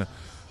 10.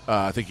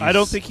 I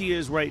don't think he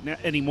is right now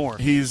anymore.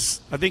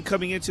 I think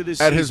coming into this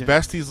at season, his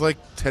best, he's like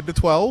 10 to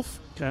 12.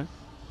 Okay.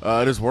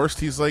 At his worst,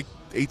 he's like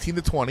 18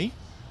 to 20.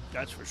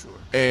 That's for sure.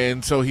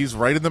 And so he's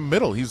right in the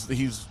middle.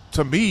 He's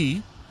to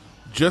me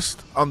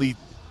just in the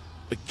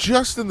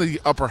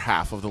upper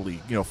half of the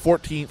league.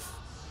 14th,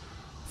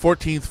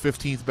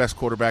 15th best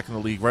quarterback in the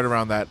league, right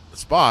around that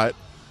spot.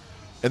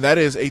 And that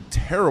is a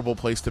terrible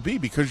place to be,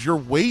 because you're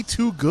way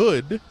too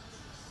good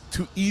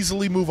to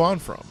easily move on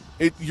from.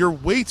 You're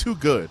way too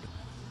good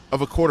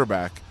of a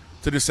quarterback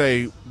to just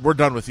say, we're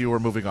done with you, we're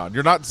moving on.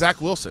 You're not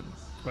Zach Wilson.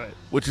 Right.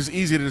 Which is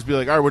easy to just be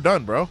like, all right, we're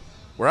done, bro.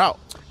 We're out.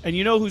 And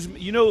you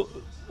know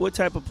what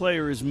type of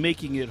player is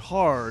making it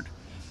hard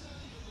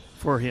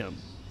for him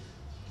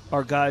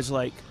are guys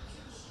like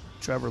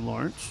Trevor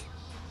Lawrence,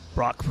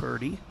 Brock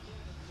Purdy,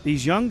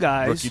 these young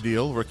guys. Rookie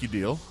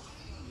deal.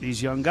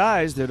 These young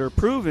guys that are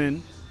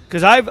proven,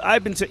 because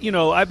I've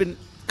been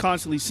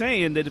constantly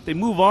saying that if they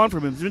move on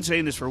from him, I've been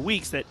saying this for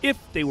weeks, that if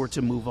they were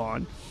to move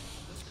on,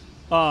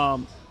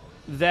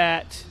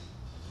 that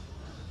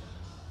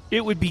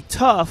it would be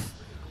tough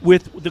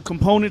with the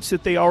components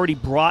that they already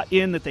brought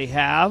in, that they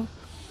have.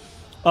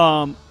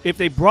 If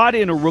they brought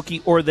in a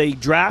rookie or they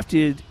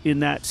drafted in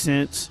that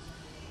sense,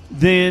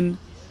 then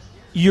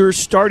you're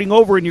starting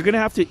over and you're going to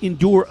have to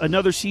endure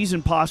another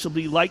season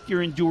possibly like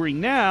you're enduring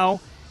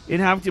now, and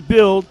having to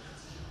build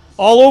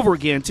all over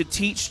again to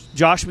teach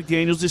Josh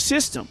McDaniels the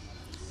system.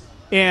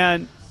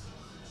 And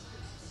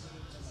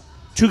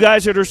two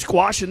guys that are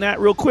squashing that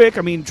real quick.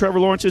 I mean, Trevor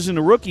Lawrence isn't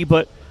a rookie,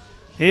 but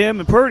him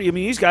and Purdy,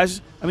 these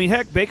guys,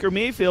 heck, Baker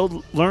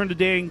Mayfield learned a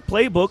dang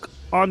playbook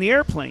on the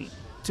airplane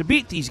to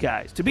beat these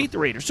guys, to beat the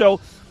Raiders.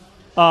 So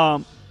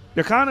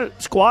they're kind of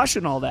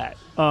squashing all that.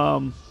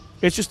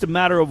 It's just a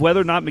matter of whether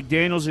or not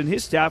McDaniels and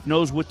his staff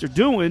knows what they're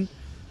doing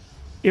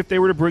if they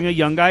were to bring a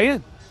young guy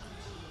in.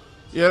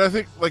 Yeah, and I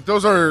think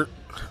those are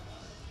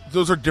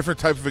different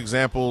types of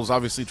examples.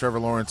 Obviously, Trevor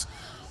Lawrence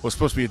was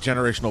supposed to be a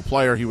generational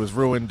player. He was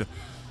ruined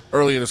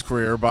early in his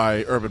career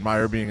by Urban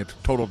Meyer being a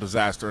total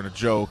disaster and a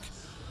joke.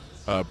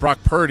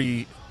 Brock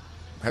Purdy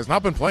has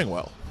not been playing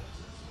well.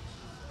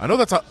 I know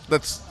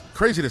that's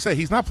crazy to say.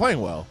 He's not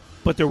playing well.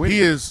 But they're winning.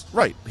 He is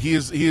right. He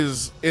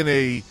is in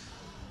a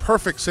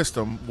perfect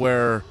system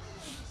where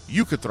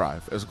you could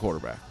thrive as a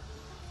quarterback.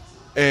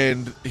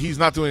 And he's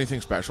not doing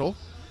anything special,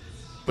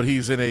 but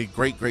he's in a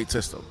great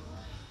system.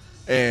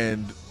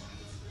 And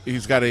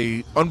he's got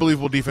a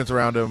unbelievable defense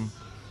around him.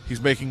 He's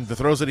making the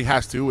throws that he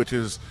has to, which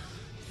is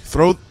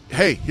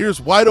hey,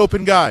 here's wide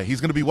open guy. He's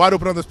going to be wide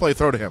open on this play.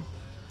 Throw to him.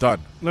 Done.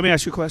 Let me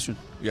ask you a question.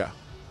 Yeah.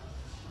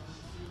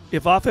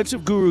 If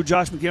offensive guru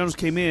Josh McDaniels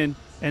came in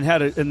and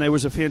and there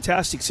was a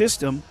fantastic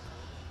system,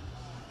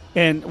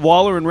 and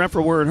Waller and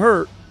Renfrow weren't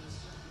hurt,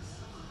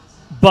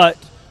 but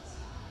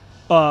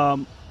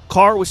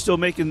Carr was still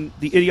making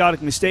the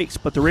idiotic mistakes,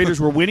 but the Raiders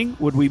were winning,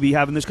 would we be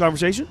having this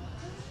conversation?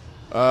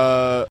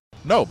 No,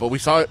 but we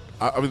saw it.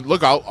 I mean,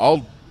 look,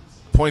 I'll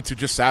point to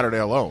just Saturday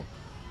alone.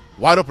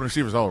 Wide open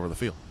receivers all over the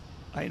field.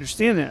 I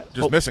understand that.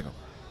 Just missing them.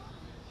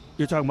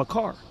 You're talking about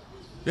Carr.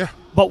 Yeah.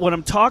 But what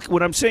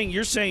I'm saying,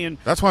 you're saying.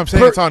 That's why I'm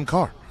saying it's on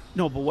Carr.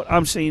 No, but what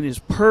I'm saying is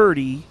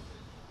Purdy,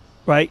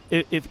 right?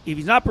 If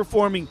he's not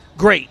performing,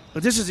 great.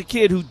 But this is a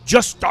kid who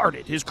just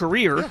started his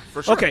career. Yeah,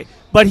 for sure. Okay,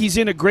 but he's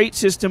in a great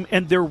system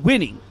and they're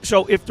winning.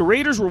 So if the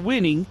Raiders were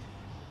winning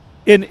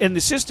and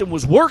the system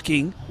was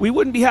working, we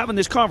wouldn't be having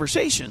this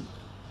conversation.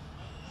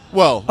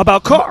 Well,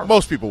 about Carr.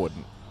 Most people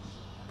wouldn't.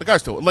 The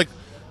guys still like.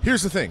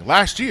 Here's the thing.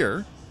 Last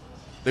year,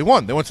 they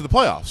won. They went to the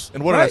playoffs.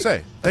 And what did I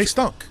say? They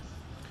stunk.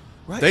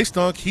 Right. They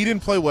stunk. He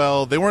didn't play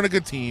well. They weren't a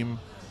good team.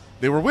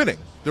 They were winning.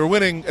 They were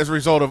winning as a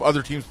result of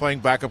other teams playing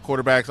backup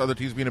quarterbacks, other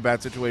teams being in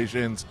bad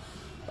situations.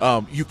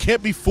 You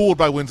can't be fooled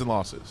by wins and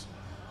losses.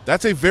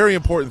 That's a very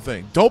important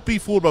thing. Don't be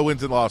fooled by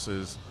wins and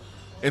losses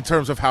in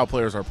terms of how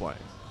players are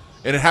playing.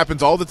 And it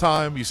happens all the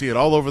time. You see it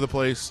all over the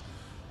place.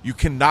 You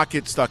cannot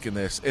get stuck in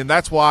this. And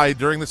that's why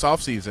during this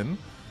offseason,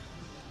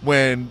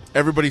 when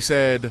everybody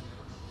said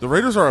the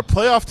Raiders are a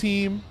playoff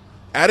team,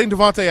 adding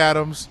Davante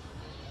Adams,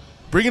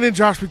 bringing in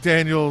Josh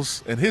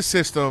McDaniels and his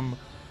system,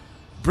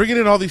 bringing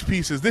in all these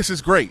pieces, this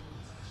is great.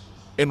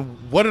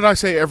 And what did I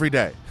say every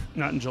day?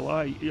 Not in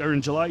July. Or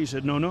in July you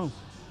said no.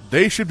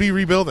 They should be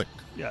rebuilding.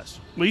 Yes.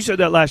 Well, you said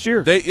that last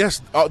year. During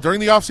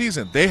the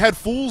offseason. They had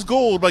fool's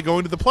gold by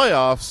going to the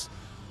playoffs.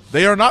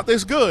 They are not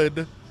this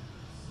good.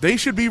 They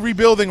should be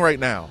rebuilding right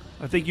now.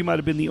 I think you might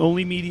have been the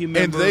only media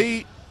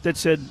member that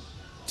said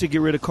to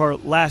get rid of Carr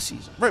last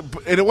season. Right,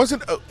 and it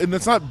wasn't, and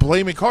it's not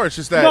blaming Carr. It's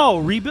just that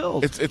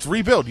rebuild. It's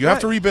rebuild. You have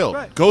to rebuild.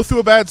 Right. Go through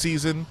a bad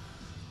season.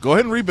 Go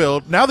ahead and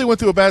rebuild. Now they went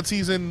through a bad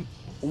season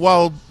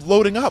while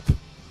loading up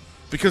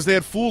because they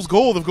had fool's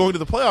gold of going to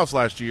the playoffs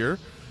last year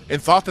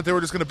and thought that they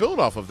were just going to build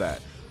off of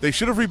that. They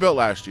should have rebuilt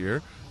last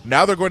year.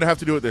 Now they're going to have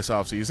to do it this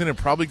offseason and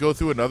probably go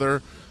through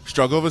another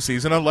struggle of a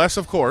season unless,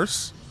 of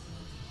course,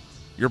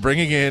 you're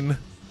bringing in.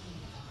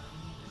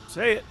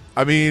 Say it.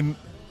 I mean,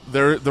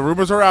 the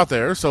rumors are out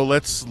there, so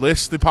let's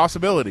list the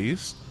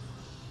possibilities.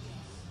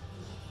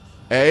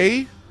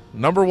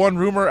 Number one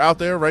rumor out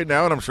there right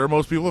now, and I'm sure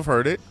most people have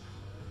heard it,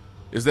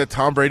 is that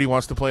Tom Brady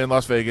wants to play in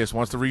Las Vegas,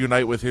 wants to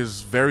reunite with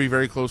his very,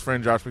 very close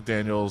friend Josh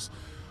McDaniels,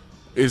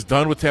 is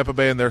done with Tampa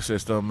Bay in their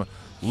system,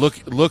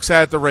 looks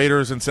at the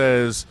Raiders and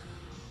says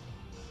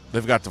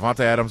they've got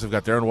Davante Adams, they've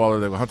got Darren Waller,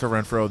 they've got Hunter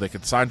Renfrow, they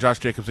could sign Josh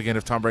Jacobs again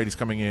if Tom Brady's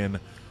coming in.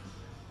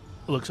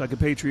 Looks like a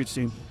Patriots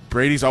team.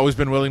 Brady's always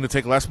been willing to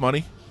take less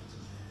money.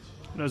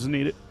 Doesn't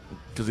need it.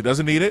 Because he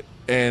doesn't need it.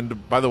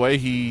 And, by the way,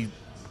 he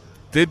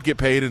did get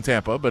paid in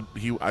Tampa, but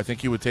I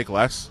think he would take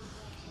less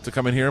to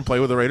come in here and play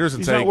with the Raiders. And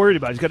He's not worried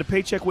about it. He's got a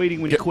paycheck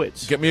waiting when he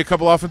quits. Get me a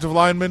couple offensive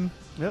linemen.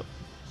 Yep.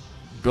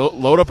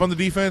 Load up on the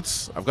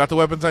defense. I've got the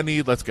weapons I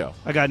need. Let's go.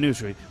 I got news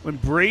for you. When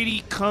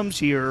Brady comes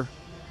here,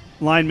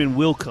 linemen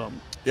will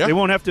come. Yeah. They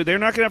won't have to. They're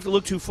not going to have to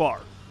look too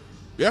far.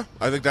 Yeah,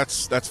 I think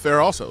that's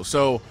fair also.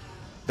 So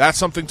that's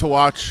something to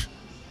watch.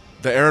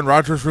 The Aaron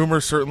Rodgers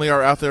rumors certainly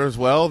are out there as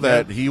well,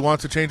 that he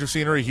wants a change of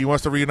scenery. He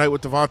wants to reunite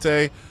with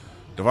Davante.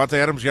 Davante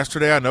Adams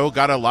yesterday, I know,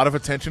 got a lot of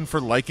attention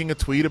for liking a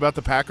tweet about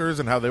the Packers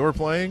and how they were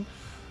playing.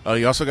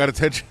 He also got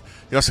attention.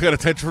 He also got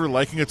attention for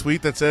liking a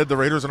tweet that said the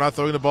Raiders are not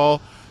throwing the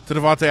ball to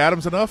Davante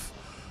Adams enough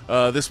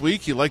this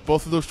week. He liked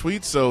both of those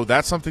tweets, so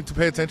that's something to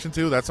pay attention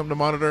to. That's something to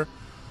monitor.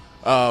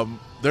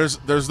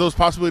 There's those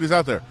possibilities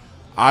out there.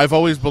 I've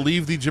always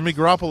believed the Jimmy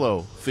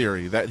Garoppolo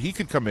theory that he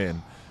could come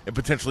in and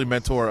potentially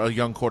mentor a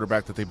young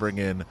quarterback that they bring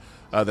in,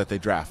 that they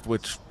draft,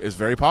 which is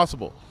very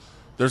possible.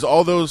 There's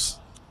all those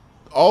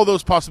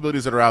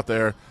possibilities that are out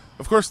there.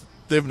 Of course,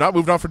 they've not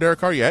moved on for Derek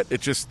Carr yet.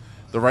 It's just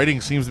the writing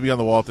seems to be on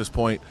the wall at this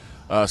point.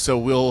 So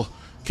we'll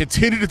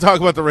continue to talk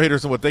about the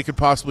Raiders and what they could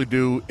possibly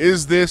do.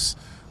 Is this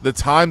the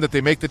time that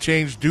they make the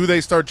change? Do they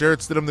start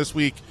Jarrett Stidham this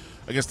week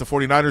against the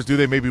 49ers? Do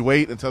they maybe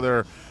wait until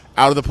they're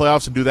out of the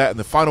playoffs and do that in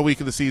the final week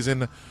of the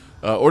season?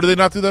 Or do they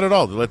not do that at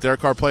all? They let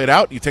Derek Carr play it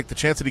out. You take the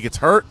chance that he gets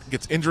hurt,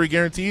 gets injury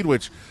guaranteed,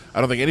 which I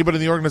don't think anybody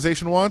in the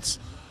organization wants.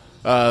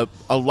 A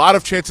lot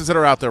of chances that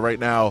are out there right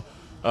now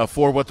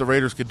for what the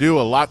Raiders could do.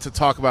 A lot to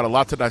talk about, a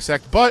lot to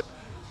dissect. But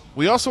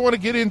we also want to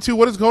get into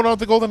what is going on with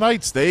the Golden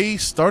Knights. They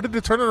started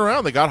to turn it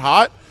around. They got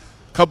hot.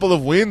 A couple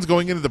of wins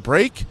going into the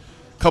break. A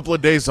couple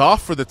of days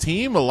off for the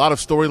team. A lot of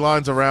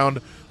storylines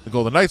around the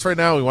Golden Knights right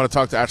now. We want to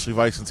talk to Ashley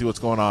Weiss and see what's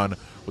going on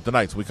with the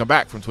Knights when we come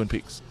back from Twin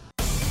Peaks.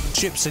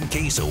 Chips and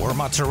queso or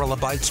mozzarella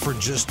bites for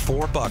just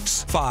 $4.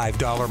 $5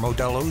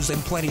 Modelo's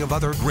and plenty of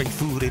other great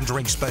food and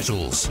drink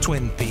specials.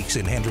 Twin Peaks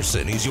in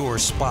Henderson is your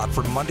spot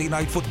for Monday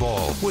Night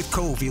Football with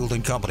Cofield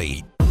and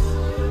Company.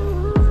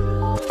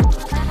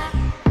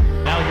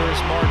 Now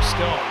here's Mark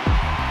Stone,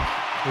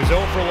 who's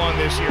 0 for 1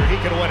 this year. He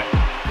can win it.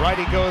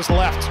 Righty goes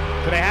left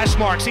to the hash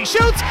marks. He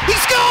shoots. He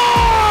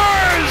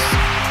scores!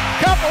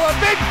 Couple of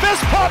big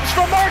fist pumps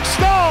from Mark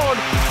Stone,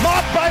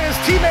 mocked by his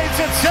teammates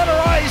at center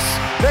ice.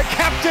 The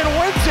captain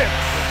wins it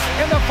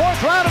in the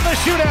 4th round of the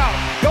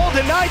shootout.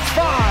 Golden Knights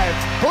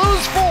 5,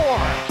 Blues 4.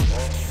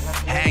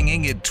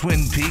 Hanging at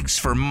Twin Peaks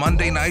for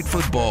Monday Night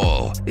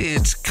Football.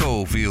 It's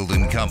Cofield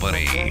and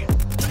Company.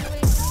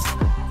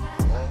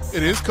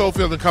 It is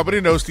Cofield and Company.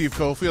 No Steve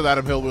Cofield.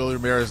 Adam Hill, Willie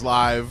Ramirez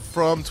live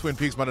from Twin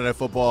Peaks Monday Night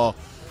Football.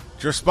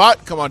 It's your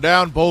spot. Come on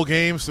down. Bowl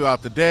games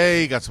throughout the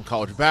day. Got some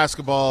college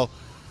basketball.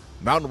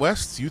 Mountain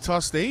West, Utah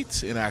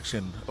State in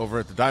action over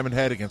at the Diamond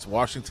Head against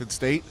Washington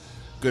State.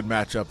 Good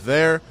matchup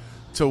there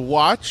to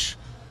watch.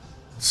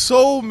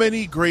 So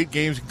many great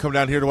games. You can come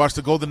down here to watch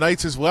the Golden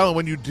Knights as well. And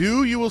when you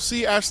do, you will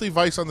see Ashley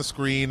Weiss on the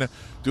screen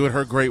doing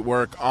her great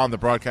work on the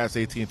broadcast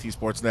AT&T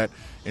Sportsnet.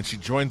 And she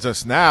joins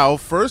us now.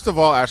 First of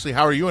all, Ashley,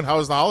 how are you and how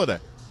was the holiday?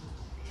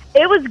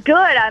 It was good.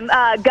 I'm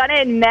going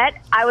to admit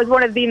I was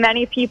one of the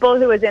many people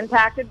who was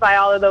impacted by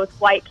all of those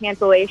flight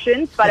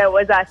cancellations, but it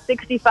was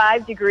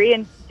 65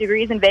 degrees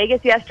in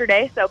Vegas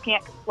yesterday, so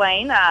can't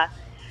complain.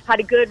 Had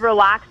a good,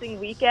 relaxing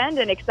weekend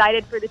and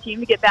excited for the team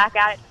to get back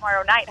at it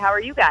tomorrow night. How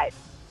are you guys?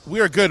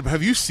 We are good.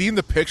 Have you seen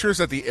the pictures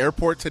at the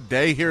airport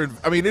today here?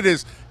 I mean, it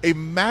is a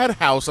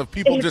madhouse of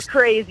people. It's just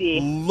crazy.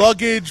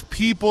 Luggage,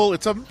 people.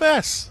 It's a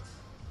mess.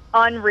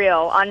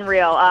 Unreal.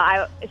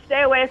 I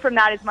stay away from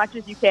that as much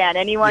as you can.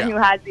 Anyone who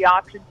has the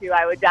option to,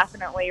 I would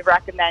definitely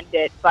recommend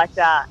it. But,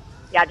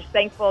 just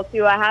thankful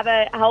to have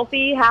a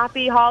healthy,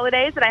 happy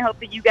holidays, and I hope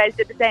that you guys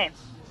did the same.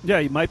 Yeah,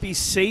 you might be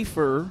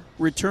safer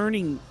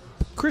returning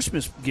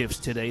Christmas gifts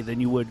today than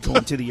you would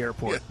going to the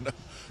airport.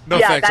 No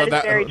thanks that on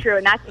that. Is very true,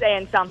 and that's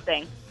saying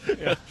something.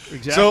 Yeah,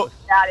 exactly. So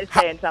that is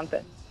saying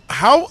something.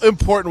 How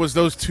important was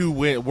those two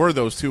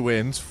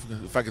wins,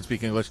 if I can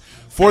speak English,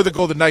 for the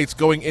Golden Knights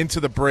going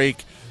into the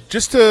break?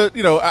 Just to,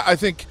 I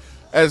think,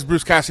 as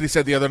Bruce Cassidy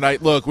said the other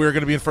night, look, we were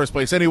going to be in first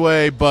place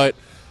anyway, but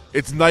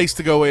it's nice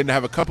to go in and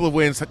have a couple of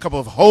wins, a couple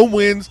of home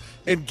wins,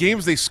 and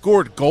games they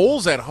scored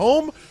goals at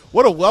home.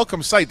 What a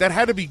welcome sight. That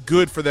had to be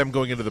good for them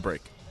going into the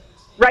break.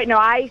 Right. No,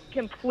 I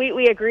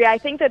completely agree. I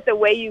think that the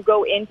way you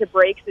go into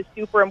breaks is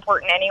super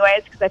important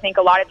anyways, because I think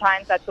a lot of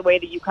times that's the way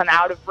that you come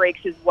out of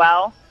breaks as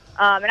well.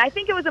 And I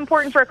think it was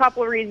important for a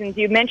couple of reasons.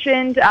 You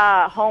mentioned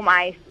home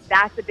ice.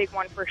 That's a big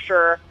one for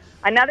sure.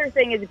 Another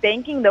thing is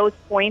banking those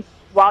points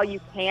while you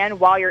can,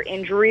 while you're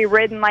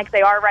injury-ridden like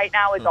they are right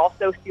now, is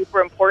also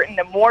super important.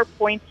 The more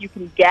points you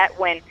can get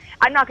when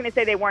 – I'm not going to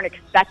say they weren't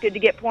expected to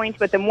get points,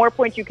 but the more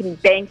points you can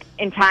bank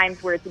in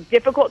times where it's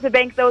difficult to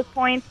bank those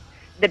points,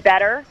 the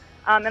better.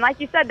 And like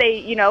you said,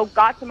 they,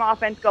 got some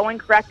offense going,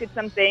 corrected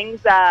some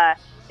things.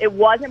 It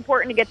was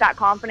important to get that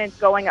confidence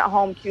going at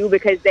home, too,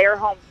 because they're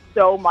home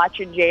so much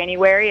in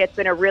January. It's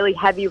been a really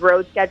heavy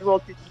road schedule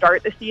to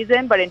start the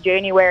season, but in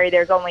January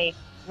there's only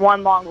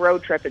one long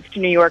road trip. It's to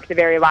New York the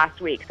very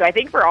last week. So I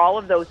think for all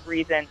of those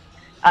reasons,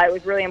 it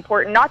was really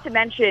important. Not to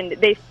mention,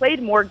 they've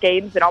played more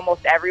games than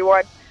almost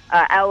everyone.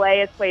 LA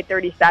has played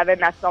 37.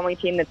 That's the only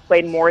team that's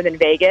played more than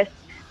Vegas.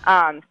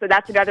 So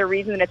that's another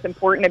reason that it's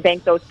important to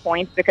bank those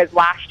points, because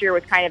last year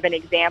was kind of an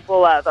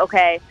example of,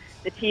 okay,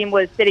 the team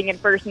was sitting in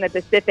first in the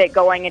Pacific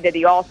going into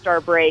the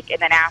All-Star break, and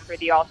then after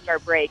the All-Star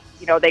break,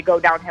 they go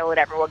downhill and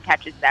everyone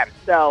catches them.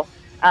 So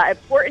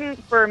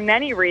important for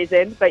many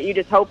reasons, but you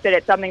just hope that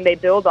it's something they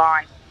build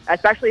on,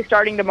 especially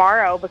starting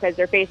tomorrow, because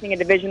they're facing a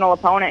divisional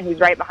opponent who's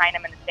right behind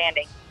them in the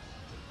standings.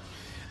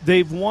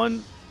 They've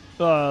won,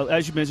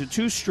 as you mentioned,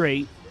 2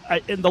 straight.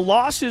 And the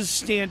losses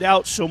stand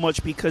out so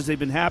much because they've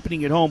been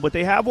happening at home, but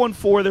they have won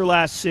 4 of their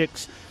last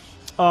 6.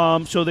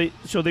 So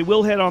they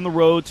will head on the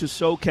road to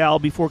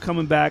SoCal before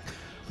coming back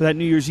for that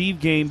New Year's Eve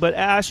game. But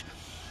Ash,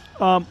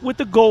 with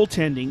the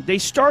goaltending, they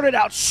started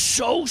out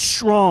so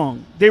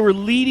strong. They were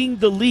leading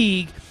the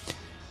league,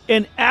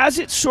 and as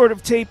it sort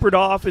of tapered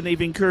off and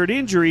they've incurred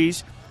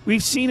injuries,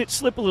 we've seen it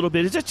slip a little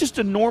bit. Is that just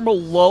a normal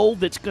lull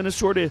that's going to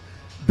sort of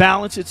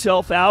balance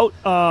itself out?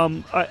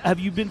 Have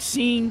you been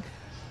seeing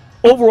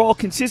overall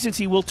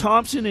consistency? Will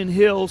Thompson and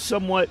Hill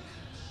somewhat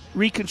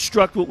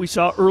reconstruct what we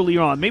saw early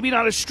on? Maybe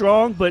not as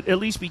strong, but at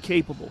least be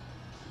capable.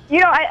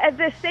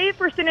 The save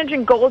percentage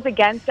and goals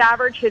against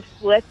average has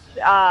flipped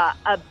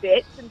a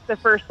bit since the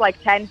first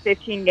 10,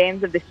 15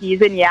 games of the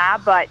season,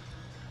 but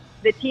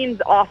the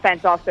team's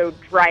offense also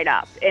dried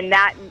up, and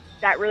that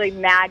really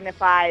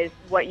magnifies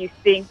what you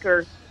think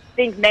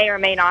may or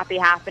may not be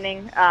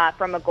happening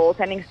from a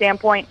goaltending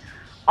standpoint.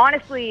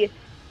 Honestly,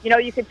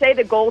 you could say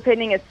the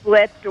goaltending is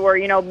flipped or,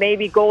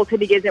 maybe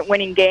goaltending isn't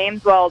winning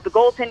games. Well, the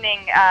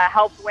goaltending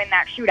helped win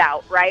that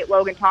shootout, right?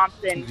 Logan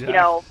Thompson,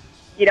 Exactly.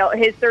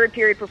 His third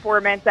period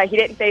performance, he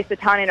didn't face a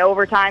ton in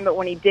overtime, but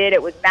when he did,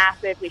 it was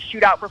massive, his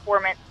shootout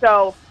performance.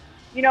 So,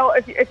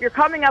 if you're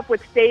coming up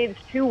with saves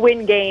to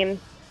win games,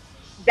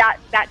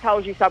 that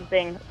tells you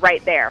something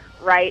right there,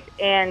 right?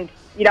 And,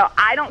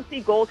 I don't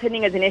see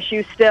goaltending as an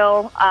issue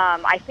still.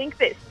 I think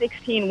that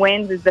 16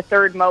 wins is the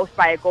third most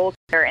by a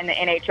goaltender in the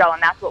NHL,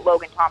 and that's what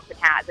Logan Thompson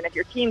has. And if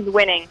your team's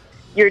winning,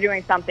 you're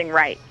doing something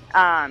right.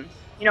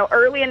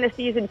 Early in the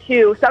season,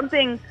 too,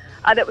 something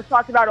that was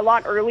talked about a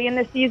lot early in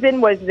the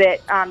season was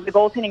that the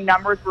goaltending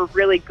numbers were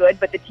really good,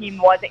 but the team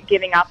wasn't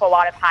giving up a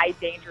lot of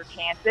high-danger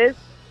chances.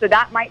 So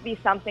that might be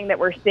something that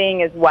we're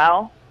seeing as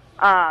well.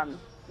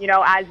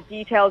 As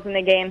details in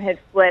the game have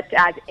flipped,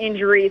 as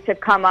injuries have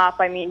come up.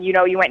 I mean,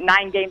 you went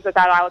 9 games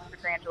without Alex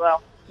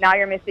Pietrangelo. Now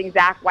you're missing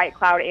Zach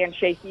Whitecloud and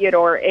Shea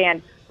Theodore.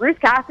 And Bruce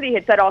Cassidy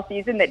had said all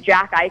season that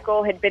Jack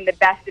Eichel had been the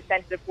best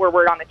defensive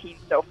forward on the team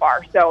so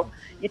far. So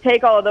you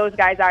take all of those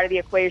guys out of the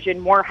equation,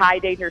 more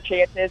high-danger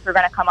chances are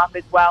going to come up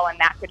as well, and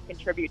that could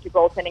contribute to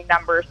goaltending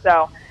numbers.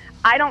 So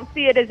I don't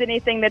see it as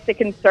anything that's a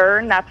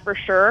concern, that's for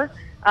sure.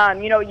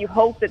 You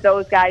hope that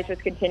those guys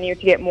just continue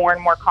to get more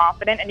and more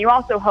confident. And you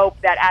also hope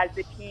that as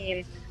the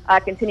team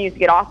continues to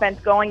get offense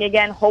going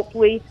again,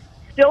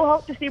 still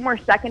hope to see more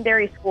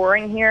secondary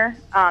scoring here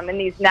in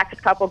these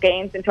next couple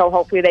games until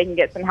hopefully they can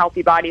get some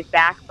healthy bodies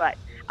back. But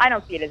I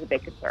don't see it as a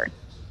big concern.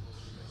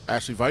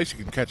 Ashley Weiss,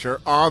 you can catch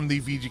her on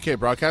the VGK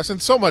broadcast and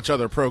so much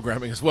other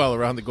programming as well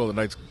around the Golden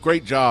Knights.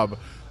 Great job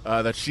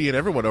that she and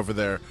everyone over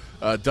there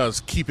does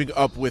keeping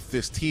up with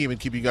this team and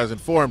keeping you guys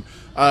informed.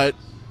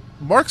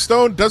 Mark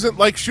Stone doesn't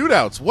like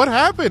shootouts. What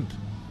happened?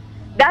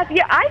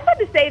 I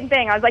said the same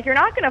thing. I was like, you're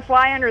not going to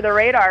fly under the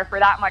radar for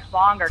that much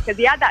longer because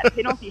he had that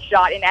penalty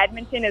shot in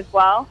Edmonton as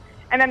well,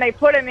 and then they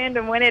put him in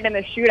to win it in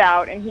the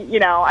shootout. And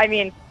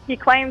he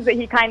claims that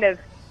he kind of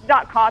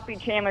not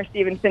copied Chandler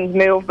Stevenson's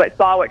move, but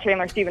saw what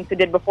Chandler Stevenson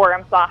did before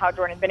him, saw how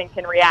Jordan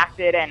Binnington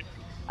reacted, and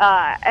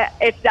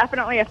it's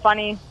definitely a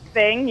funny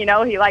thing. He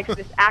likes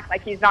to act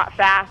like he's not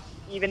fast.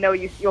 Even though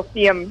you'll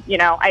see him,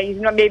 he's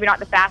maybe not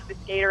the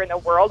fastest skater in the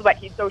world, but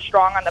he's so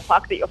strong on the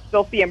puck that you'll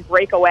still see him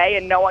break away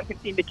and no one can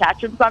seem to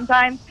catch him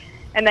sometimes.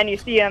 And then you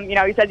see him,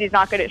 he says he's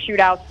not good at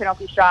shootouts,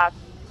 penalty shots.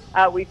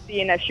 We've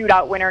seen a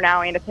shootout winner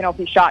now and a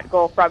penalty shot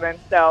goal from him.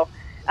 So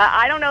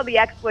I don't know the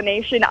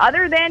explanation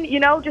other than,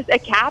 just a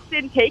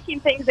captain taking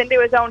things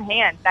into his own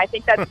hands. And I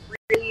think that's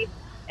really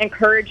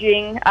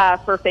encouraging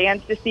for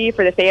fans to see,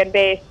 for the fan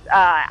base.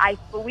 I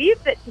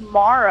believe that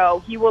tomorrow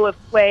he will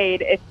have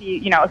played,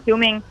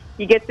 assuming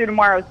he gets through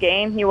tomorrow's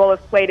game, he will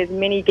have played as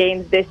many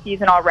games this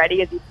season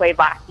already as he played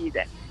last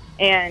season.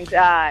 And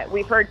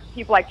we've heard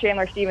people like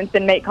Chandler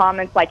Stevenson make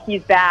comments like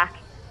he's back,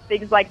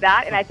 things like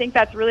that. And I think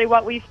that's really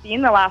what we've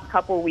seen the last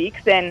couple of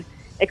weeks. And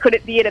it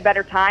couldn't be at a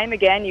better time.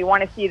 Again, you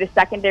want to see the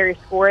secondary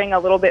scoring a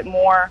little bit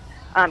more,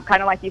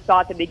 kind of like you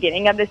saw at the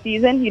beginning of the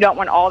season. You don't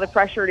want all the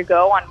pressure to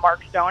go on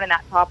Mark Stone and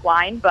that top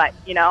line, but,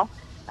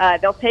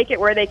 they'll take it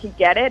where they can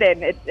get it.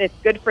 And it's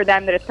good for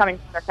them that it's coming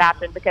from their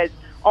captain because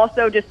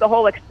also just the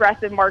whole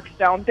expressive Mark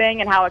Stone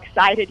thing and how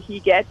excited he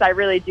gets, I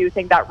really do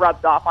think that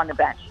rubs off on the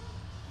bench.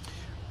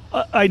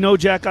 I know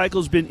Jack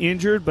Eichel's been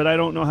injured, but I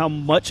don't know how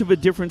much of a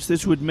difference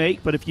this would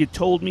make. But if you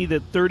told me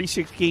that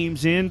 36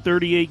 games in,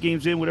 38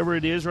 games in, whatever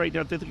it is right now,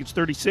 I think it's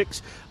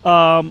 36,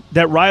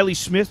 that Riley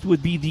Smith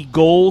would be the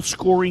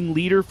goal-scoring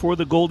leader for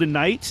the Golden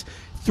Knights.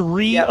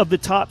 3 of the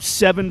top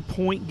 7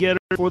 point getters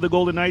for the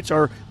Golden Knights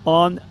are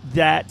on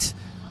that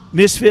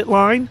misfit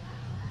line,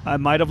 I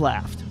might have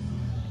laughed.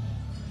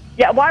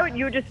 Yeah, why would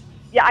you just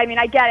 –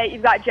 I get it.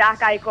 You've got Jack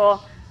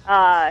Eichel.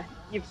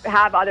 You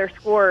have other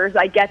scorers.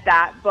 I get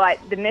that. But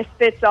the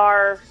misfits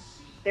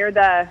they're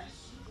the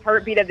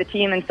heartbeat of the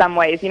team in some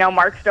ways.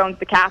 Mark Stone's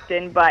the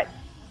captain, but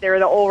they're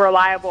the old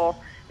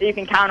reliable that you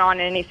can count on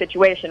in any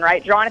situation,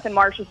 right? Jonathan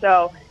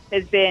Marchessault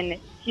has been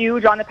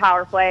huge on the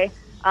power play.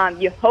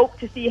 You hope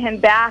to see him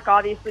back.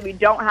 Obviously, we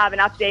don't have an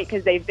update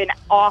because they've been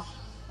off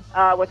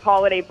with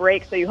holiday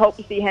break, so you hope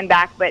to see him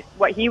back. But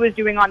what he was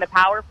doing on the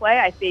power play,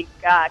 I think,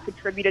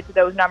 contributed to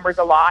those numbers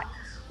a lot.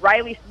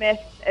 Riley Smith,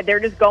 they're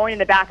just going in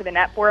the back of the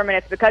net for him, and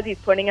it's because he's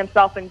putting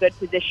himself in good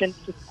positions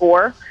to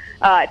score.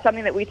 It's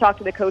something that we talked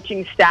to the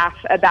coaching staff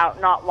about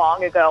not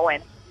long ago,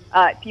 and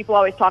people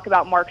always talk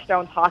about Mark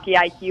Stone's hockey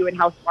IQ and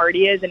how smart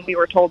he is, and we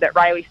were told that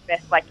Riley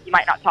Smith, he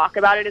might not talk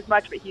about it as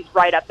much, but he's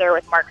right up there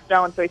with Mark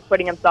Stone, so he's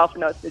putting himself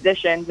in those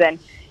positions. And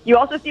you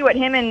also see what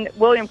him and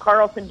William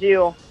Karlsson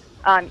do,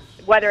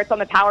 whether it's on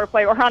the power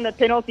play or on the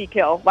penalty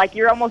kill.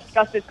 You're almost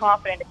just as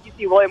confident if you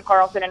see William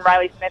Karlsson and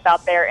Riley Smith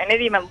out there, and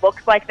it even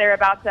looks like they're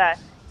about to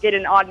get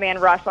an odd man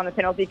rush on the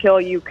penalty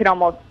kill. You could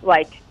almost,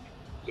 I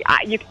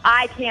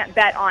can't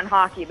bet on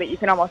hockey, but you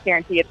can almost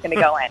guarantee it's going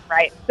to go in,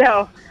 right?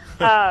 So,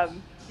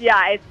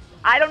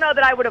 I don't know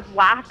that I would have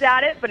laughed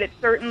at it, but it's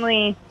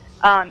certainly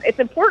it's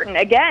important.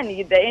 Again,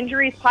 the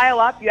injuries pile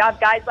up. You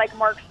have guys like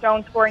Mark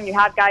Stone scoring. You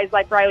have guys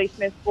like Riley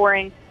Smith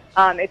scoring.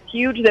 It's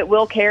huge that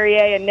Will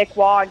Carrier and Nick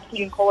Waugh and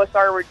Keegan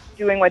Colasar were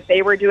doing what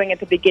they were doing at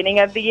the beginning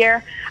of the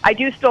year. I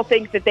do still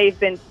think that they've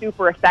been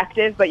super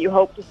effective, but you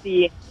hope to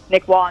see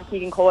Nick Waugh and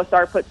Keegan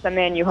Colasar put some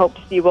in. You hope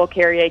to see Will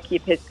Carrier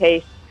keep his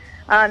pace.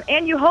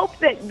 And you hope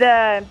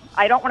that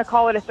I don't want to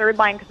call it a third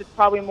line because it's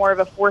probably more of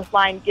a fourth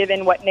line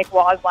given what Nick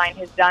Waugh's line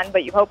has done,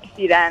 but you hope to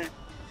see them,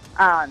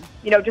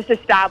 just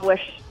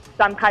establish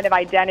some kind of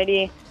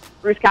identity.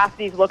 Bruce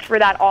Cassidy's looked for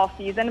that all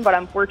season, but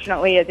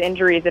unfortunately as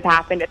injuries have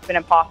happened, it's been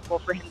impossible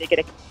for him to get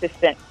a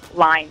consistent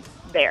line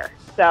there.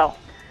 So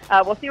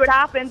we'll see what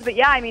happens. But,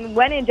 yeah, I mean,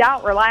 when in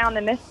doubt, rely on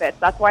the misfits.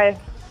 That's why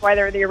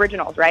they're the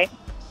originals, right?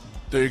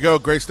 There you go.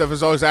 Great stuff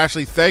as always,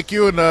 Ashley. Thank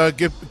you, and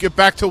get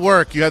back to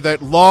work. You had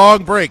that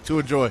long break to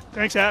enjoy.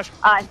 Thanks, Ash.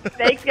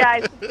 Thanks,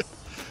 guys.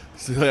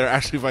 See you later,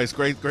 Ashley Weiss.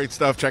 Great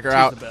stuff. Check her She's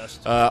out. the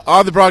best.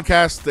 On the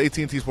broadcast, the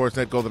AT&T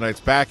Sportsnet Golden Knights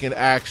back in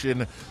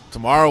action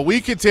tomorrow. We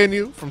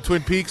continue from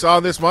Twin Peaks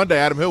on this Monday.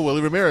 Adam Hill,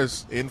 Willie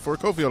Ramirez in for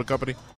Cofield & Company.